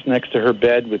glass next to her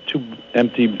bed with 2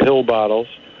 empty pill bottles,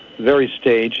 very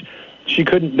staged.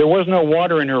 There was no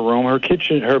water in her room.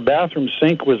 Her bathroom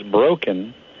sink was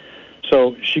broken,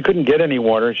 so she couldn't get any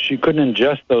water. She couldn't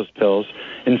ingest those pills.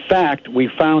 In fact, we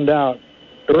found out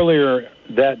earlier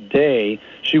that day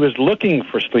she was looking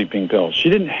for sleeping pills. She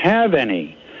didn't have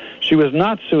any. She was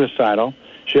not suicidal.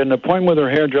 She had an appointment with her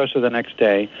hairdresser the next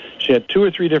day. She had 2 or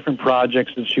 3 different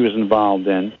projects that she was involved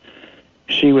in.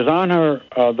 She was on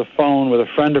the phone with a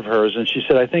friend of hers, and she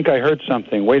said, "I think I heard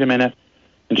something. Wait a minute."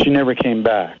 And she never came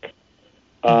back.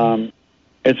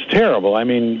 It's terrible. I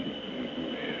mean,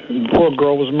 the poor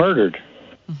girl was murdered.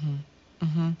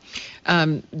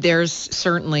 There's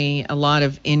certainly a lot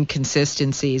of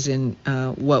inconsistencies in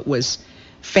what was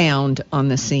found on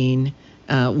the scene,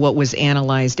 what was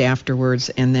analyzed afterwards,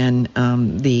 and then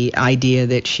the idea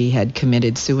that she had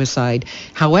committed suicide.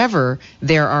 However,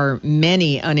 there are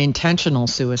many unintentional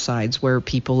suicides where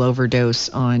people overdose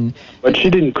on... But she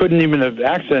couldn't even have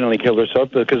accidentally killed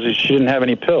herself because she didn't have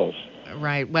any pills.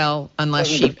 Right. Well,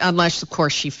 unless of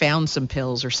course she found some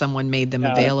pills or someone made them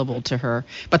available to her.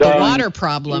 But the water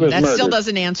problem, that still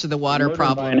doesn't answer the water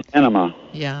problem. By an enema.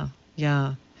 Yeah.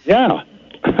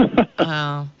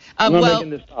 I'm not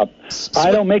making this up.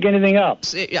 I don't make anything up.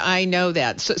 I know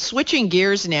that. So switching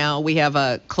gears now, we have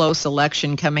a close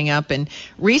election coming up, and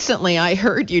recently I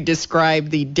heard you describe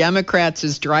the Democrats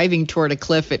as driving toward a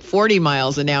cliff at 40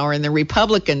 miles an hour and the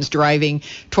Republicans driving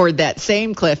toward that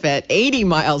same cliff at 80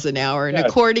 miles an hour. And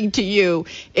according to you,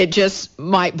 it just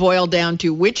might boil down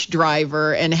to which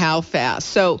driver and how fast.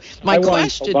 So my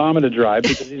question... I want Obama to drive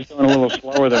because he's going a little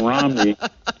slower than Romney in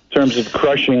terms of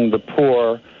crushing the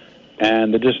poor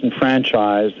and the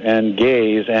disenfranchised and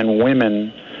gays and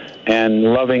women and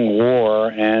loving war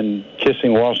and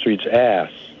kissing Wall Street's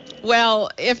ass. Well,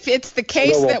 if it's the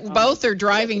case that both are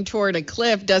driving toward a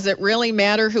cliff, does it really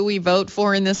matter who we vote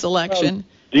for in this election?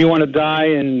 Do you want to die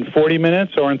in 40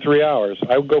 minutes or in 3 hours?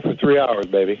 I would go for 3 hours,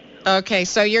 baby. Okay,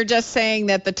 so you're just saying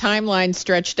that the timeline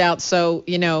stretched out, so,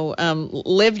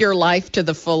 live your life to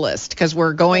the fullest, because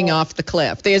we're going off the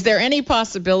cliff. Is there any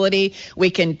possibility we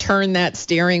can turn that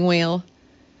steering wheel?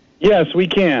 Yes, we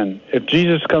can. If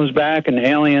Jesus comes back and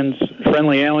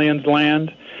friendly aliens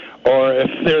land, or if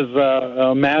there's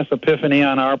a mass epiphany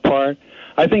on our part,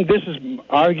 I think this is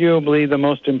arguably the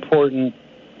most important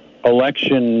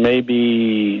election,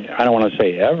 maybe, I don't want to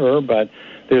say ever, but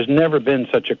there's never been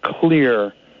such a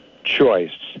clear choice.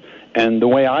 And the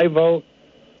way I vote,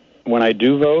 when I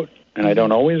do vote, and I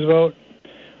don't always vote,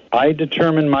 I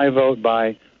determine my vote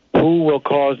by who will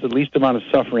cause the least amount of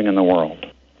suffering in the world.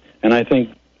 And I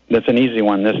think that's an easy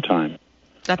one this time.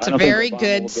 That's a very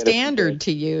good standard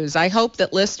to use. I hope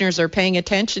that listeners are paying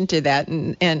attention to that,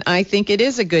 and I think it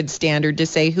is a good standard to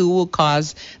say who will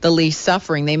cause the least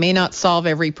suffering. They may not solve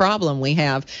every problem we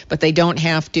have, but they don't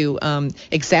have to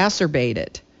exacerbate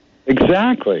it.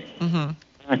 Exactly. Mm-hmm.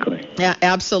 Exactly. Yeah,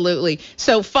 absolutely.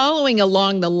 So following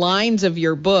along the lines of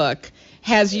your book,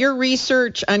 has your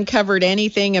research uncovered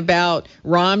anything about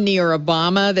Romney or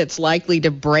Obama that's likely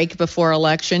to break before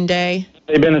Election Day?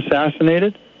 They've been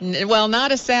assassinated? Well,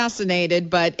 not assassinated,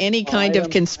 but any kind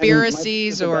of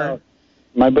conspiracies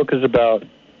My book is about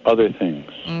other things.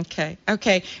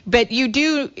 Okay. But we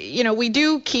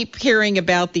do keep hearing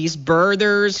about these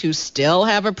birthers who still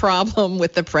have a problem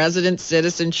with the president's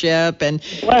citizenship.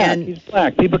 He's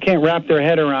black. People can't wrap their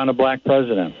head around a black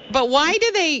president. But why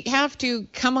do they have to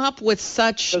come up with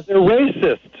such... Because they're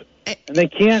racist, and they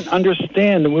can't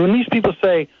understand. When these people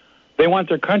say they want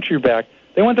their country back,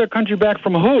 they want their country back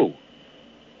from who?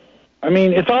 I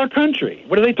mean, it's our country.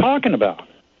 What are they talking about?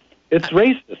 It's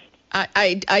racist.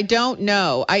 I don't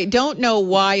know. I don't know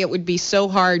why it would be so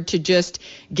hard to just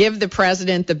give the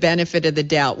president the benefit of the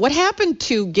doubt. What happened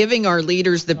to giving our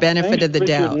leaders the benefit of the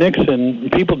doubt?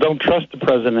 Nixon, people don't trust the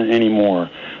president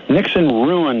anymore. Nixon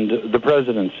ruined the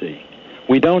presidency.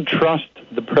 We don't trust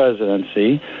the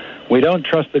presidency. We don't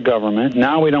trust the government.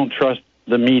 Now we don't trust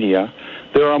the media.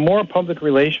 There are more public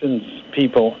relations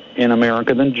people in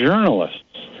America than journalists.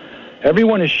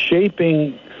 Everyone is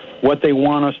shaping what they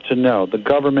want us to know, the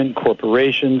government,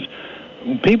 corporations.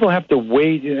 People have to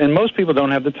wait, and most people don't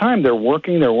have the time. They're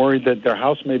working. They're worried that their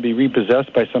house may be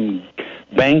repossessed by some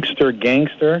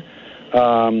gangster.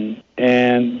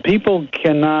 And people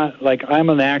cannot, like, I'm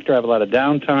an actor. I have a lot of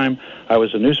downtime. I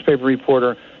was a newspaper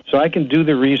reporter, so I can do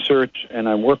the research, and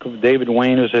I work with David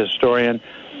Wayne, who's a historian.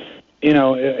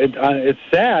 It's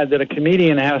sad that a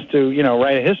comedian has to,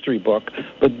 write a history book,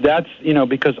 but that's,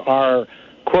 because our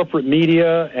corporate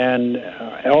media and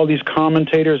all these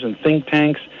commentators and think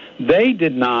tanks, they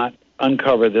did not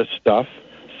uncover this stuff.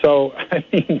 So, I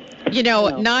mean...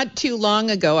 not too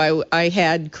long ago, I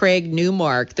had Craig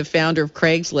Newmark, the founder of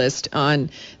Craigslist,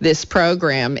 on this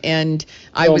program, and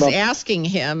I was asking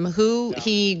him who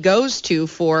he goes to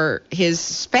for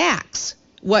his facts.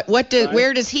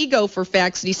 Where does he go for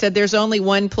facts? And he said, there's only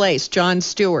one place, Jon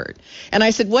Stewart. And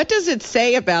I said, what does it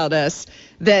say about us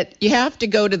that you have to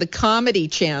go to the Comedy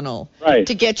Channel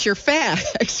to get your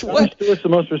facts? Jon Stewart's the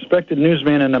most respected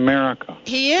newsman in America.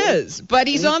 He is, but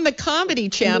he's on the Comedy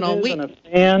Channel. He's a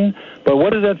fan, but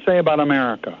what does that say about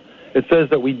America? It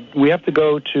says that we have to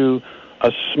go to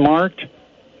a smart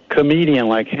comedian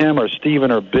like him or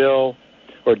Stephen or Bill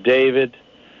or David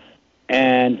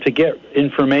and to get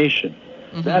information.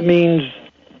 Mm-hmm. That means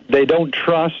they don't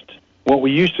trust what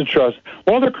we used to trust.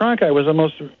 Walter Cronkite was the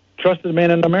most trusted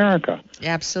man in America.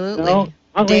 Absolutely.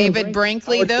 David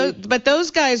Brinkley,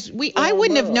 those guys, I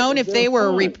wouldn't have known if they were,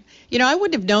 I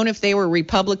wouldn't have known if they were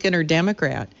Republican or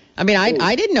Democrat. I mean,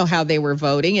 I didn't know how they were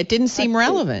voting. It didn't seem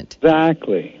relevant.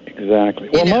 Exactly.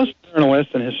 Well, most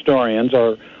journalists and historians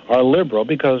are liberal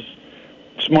because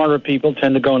smarter people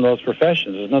tend to go into those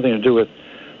professions. There's nothing to do with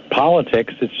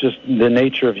politics. It's just the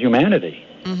nature of humanity.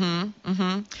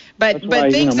 But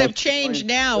things have changed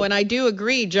now, and I do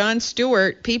agree. Jon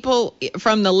Stewart, people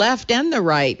from the left and the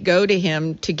right go to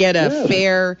him to get a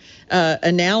fair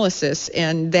analysis,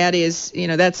 and that is,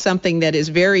 that's something that is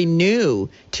very new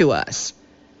to us.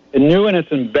 New, and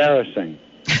it's embarrassing.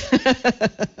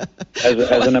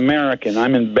 As an American,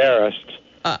 I'm embarrassed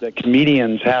that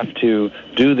comedians have to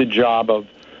do the job of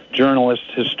journalists,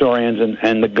 historians,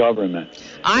 and the government.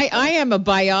 I am a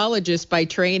biologist by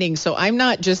training, so I'm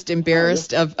not just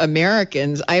embarrassed of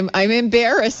Americans. I'm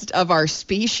embarrassed of our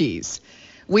species.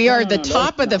 We are the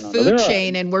top of the food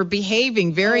chain, and we're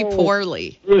behaving very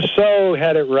poorly. Rousseau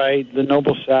had it right. The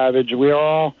noble savage. We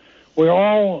all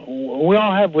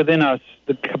have within us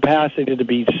the capacity to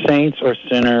be saints or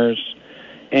sinners.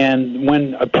 And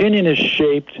when opinion is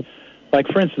shaped, like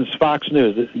for instance, Fox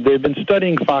News, they've been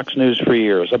studying Fox News for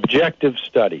years, objective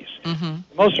studies. Mm-hmm.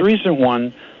 The most recent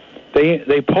one,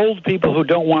 they polled people who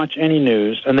don't watch any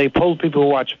news, and they polled people who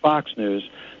watch Fox News.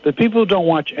 The people who don't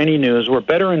watch any news were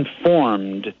better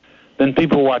informed than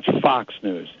people who watch Fox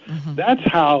News. Mm-hmm. That's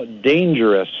how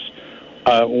dangerous,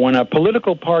 when a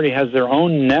political party has their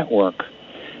own network,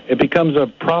 it becomes a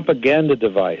propaganda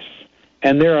device.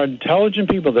 And there are intelligent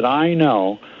people that I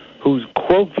know who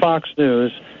quote Fox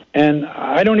News, and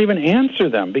I don't even answer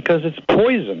them because it's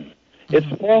poison. It's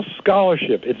false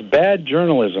scholarship. It's bad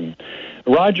journalism.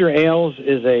 Roger Ailes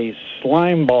is a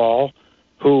slime ball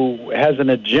who has an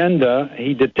agenda.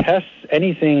 He detests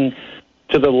anything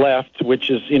to the left, which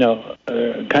is,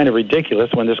 kind of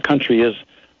ridiculous when this country is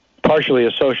partially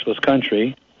a socialist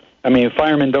country. I mean,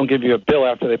 firemen don't give you a bill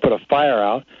after they put a fire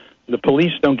out. The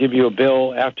police don't give you a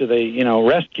bill after they,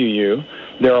 rescue you.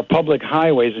 There are public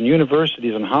highways and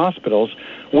universities and hospitals.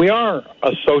 We are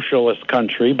a socialist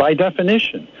country by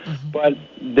definition, but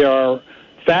there are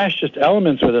fascist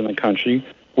elements within the country.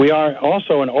 We are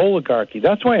also an oligarchy.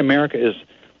 That's why America is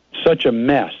such a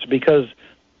mess, because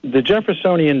the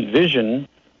Jeffersonian vision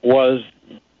was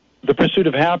the pursuit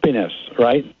of happiness,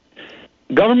 right?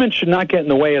 Government should not get in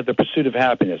the way of the pursuit of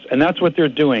happiness, and that's what they're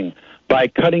doing by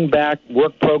cutting back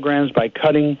work programs, by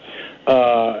cutting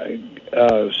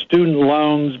student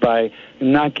loans, by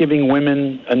not giving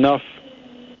women enough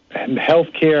health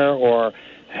care, or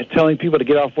telling people to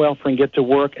get off welfare and get to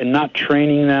work and not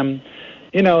training them.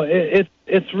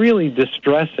 It's really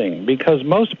distressing, because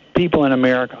most people in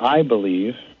America, I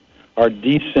believe, are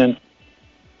decent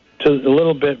to a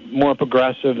little bit more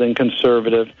progressive than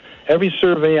conservative. Every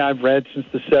survey I've read since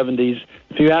the 70s,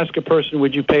 if you ask a person,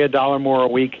 would you pay $1 more a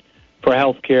week for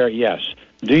health care? Yes.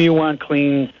 Do you want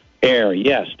clean air?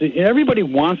 Yes. Everybody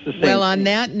wants the same Well, on thing.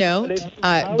 that note,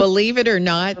 believe it or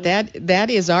not, that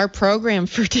is our program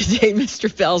for today, Mr.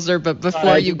 Belzer. But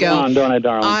before you go,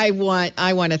 I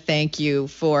want to thank you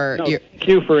for thank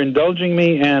you for indulging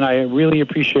me, and I really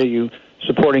appreciate you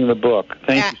supporting the book.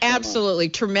 Thank you. Absolutely.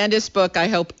 Tremendous book. I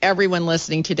hope everyone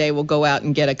listening today will go out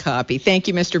and get a copy. Thank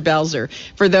you, Mr. Belzer.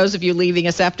 For those of you leaving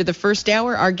us after the first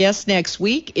hour, our guest next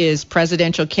week is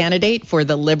presidential candidate for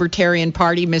the Libertarian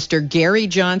Party, Mr. Gary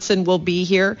Johnson, will be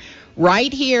here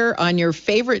right here on your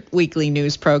favorite weekly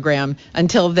news program.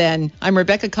 Until then, I'm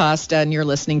Rebecca Costa, and you're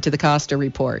listening to the Costa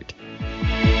Report.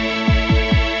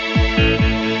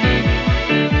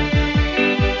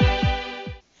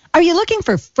 Are you looking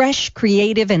for fresh,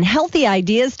 creative, and healthy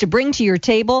ideas to bring to your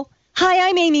table? Hi,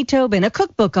 I'm Amy Tobin, a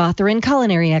cookbook author and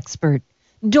culinary expert.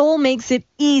 Dole makes it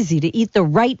easy to eat the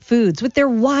right foods with their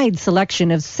wide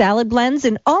selection of salad blends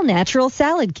and all-natural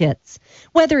salad kits.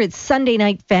 Whether it's Sunday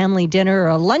night family dinner or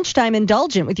a lunchtime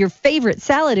indulgent with your favorite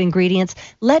salad ingredients,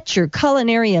 let your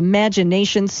culinary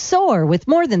imagination soar with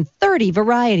more than 30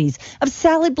 varieties of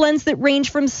salad blends that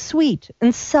range from sweet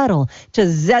and subtle to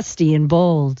zesty and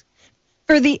bold.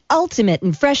 For the ultimate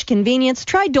in fresh convenience,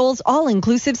 try Dole's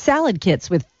all-inclusive salad kits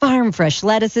with farm-fresh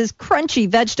lettuces, crunchy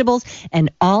vegetables, and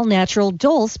all-natural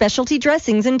Dole specialty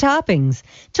dressings and toppings.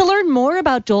 To learn more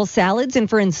about Dole salads and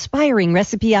for inspiring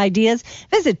recipe ideas,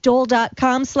 visit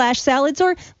dole.com/salads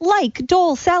or like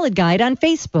Dole Salad Guide on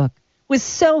Facebook. With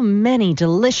so many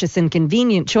delicious and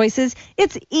convenient choices,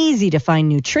 it's easy to find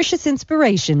nutritious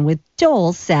inspiration with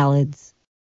Dole salads.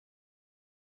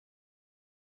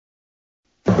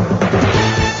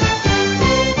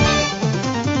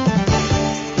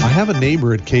 I have a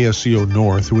neighbor at KSCO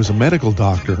North who is a medical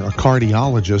doctor, a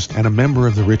cardiologist, and a member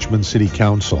of the Richmond City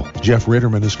Council. Jeff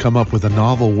Ritterman has come up with a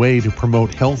novel way to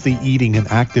promote healthy eating and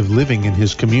active living in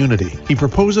his community. He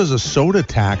proposes a soda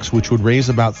tax which would raise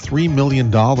about $3 million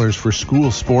for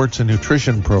school sports and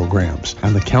nutrition programs,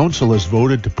 and the council has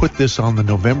voted to put this on the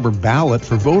November ballot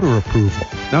for voter approval.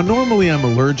 Now, normally I'm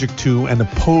allergic to and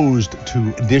opposed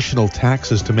to additional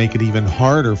taxes to make it even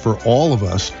harder for all of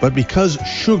us, but because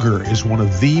sugar is one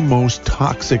of the most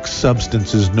toxic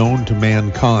substances known to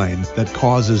mankind that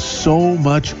causes so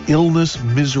much illness,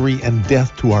 misery, and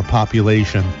death to our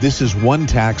population, this is one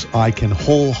tax I can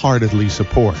wholeheartedly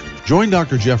support. Join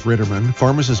Dr. Jeff Ritterman,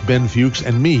 pharmacist Ben Fuchs,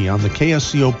 and me on the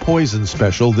KSCO Poison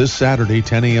Special this Saturday,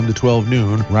 10 a.m. to 12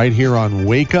 noon, right here on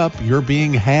Wake Up, You're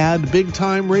Being Had, Big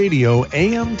Time Radio,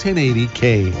 AM 1080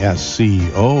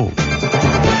 KSCO.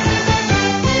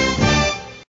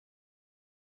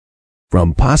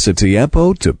 From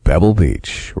Pasatiempo to Pebble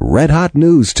Beach, Red Hot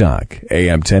News Talk,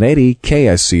 AM 1080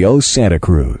 KSCO Santa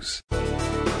Cruz.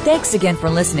 Thanks again for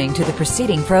listening to the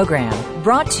preceding program,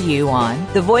 brought to you on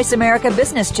the Voice America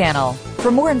Business Channel.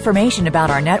 For more information about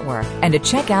our network and to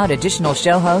check out additional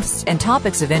show hosts and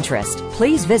topics of interest,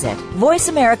 please visit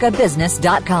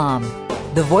voiceamericabusiness.com.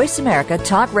 The Voice America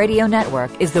Talk Radio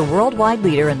Network is the worldwide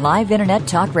leader in live Internet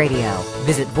talk radio.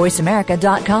 Visit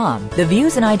voiceamerica.com. The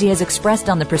views and ideas expressed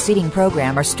on the preceding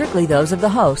program are strictly those of the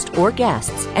host or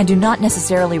guests and do not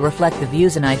necessarily reflect the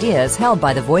views and ideas held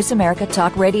by the Voice America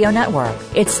Talk Radio Network,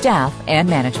 its staff, and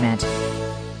management.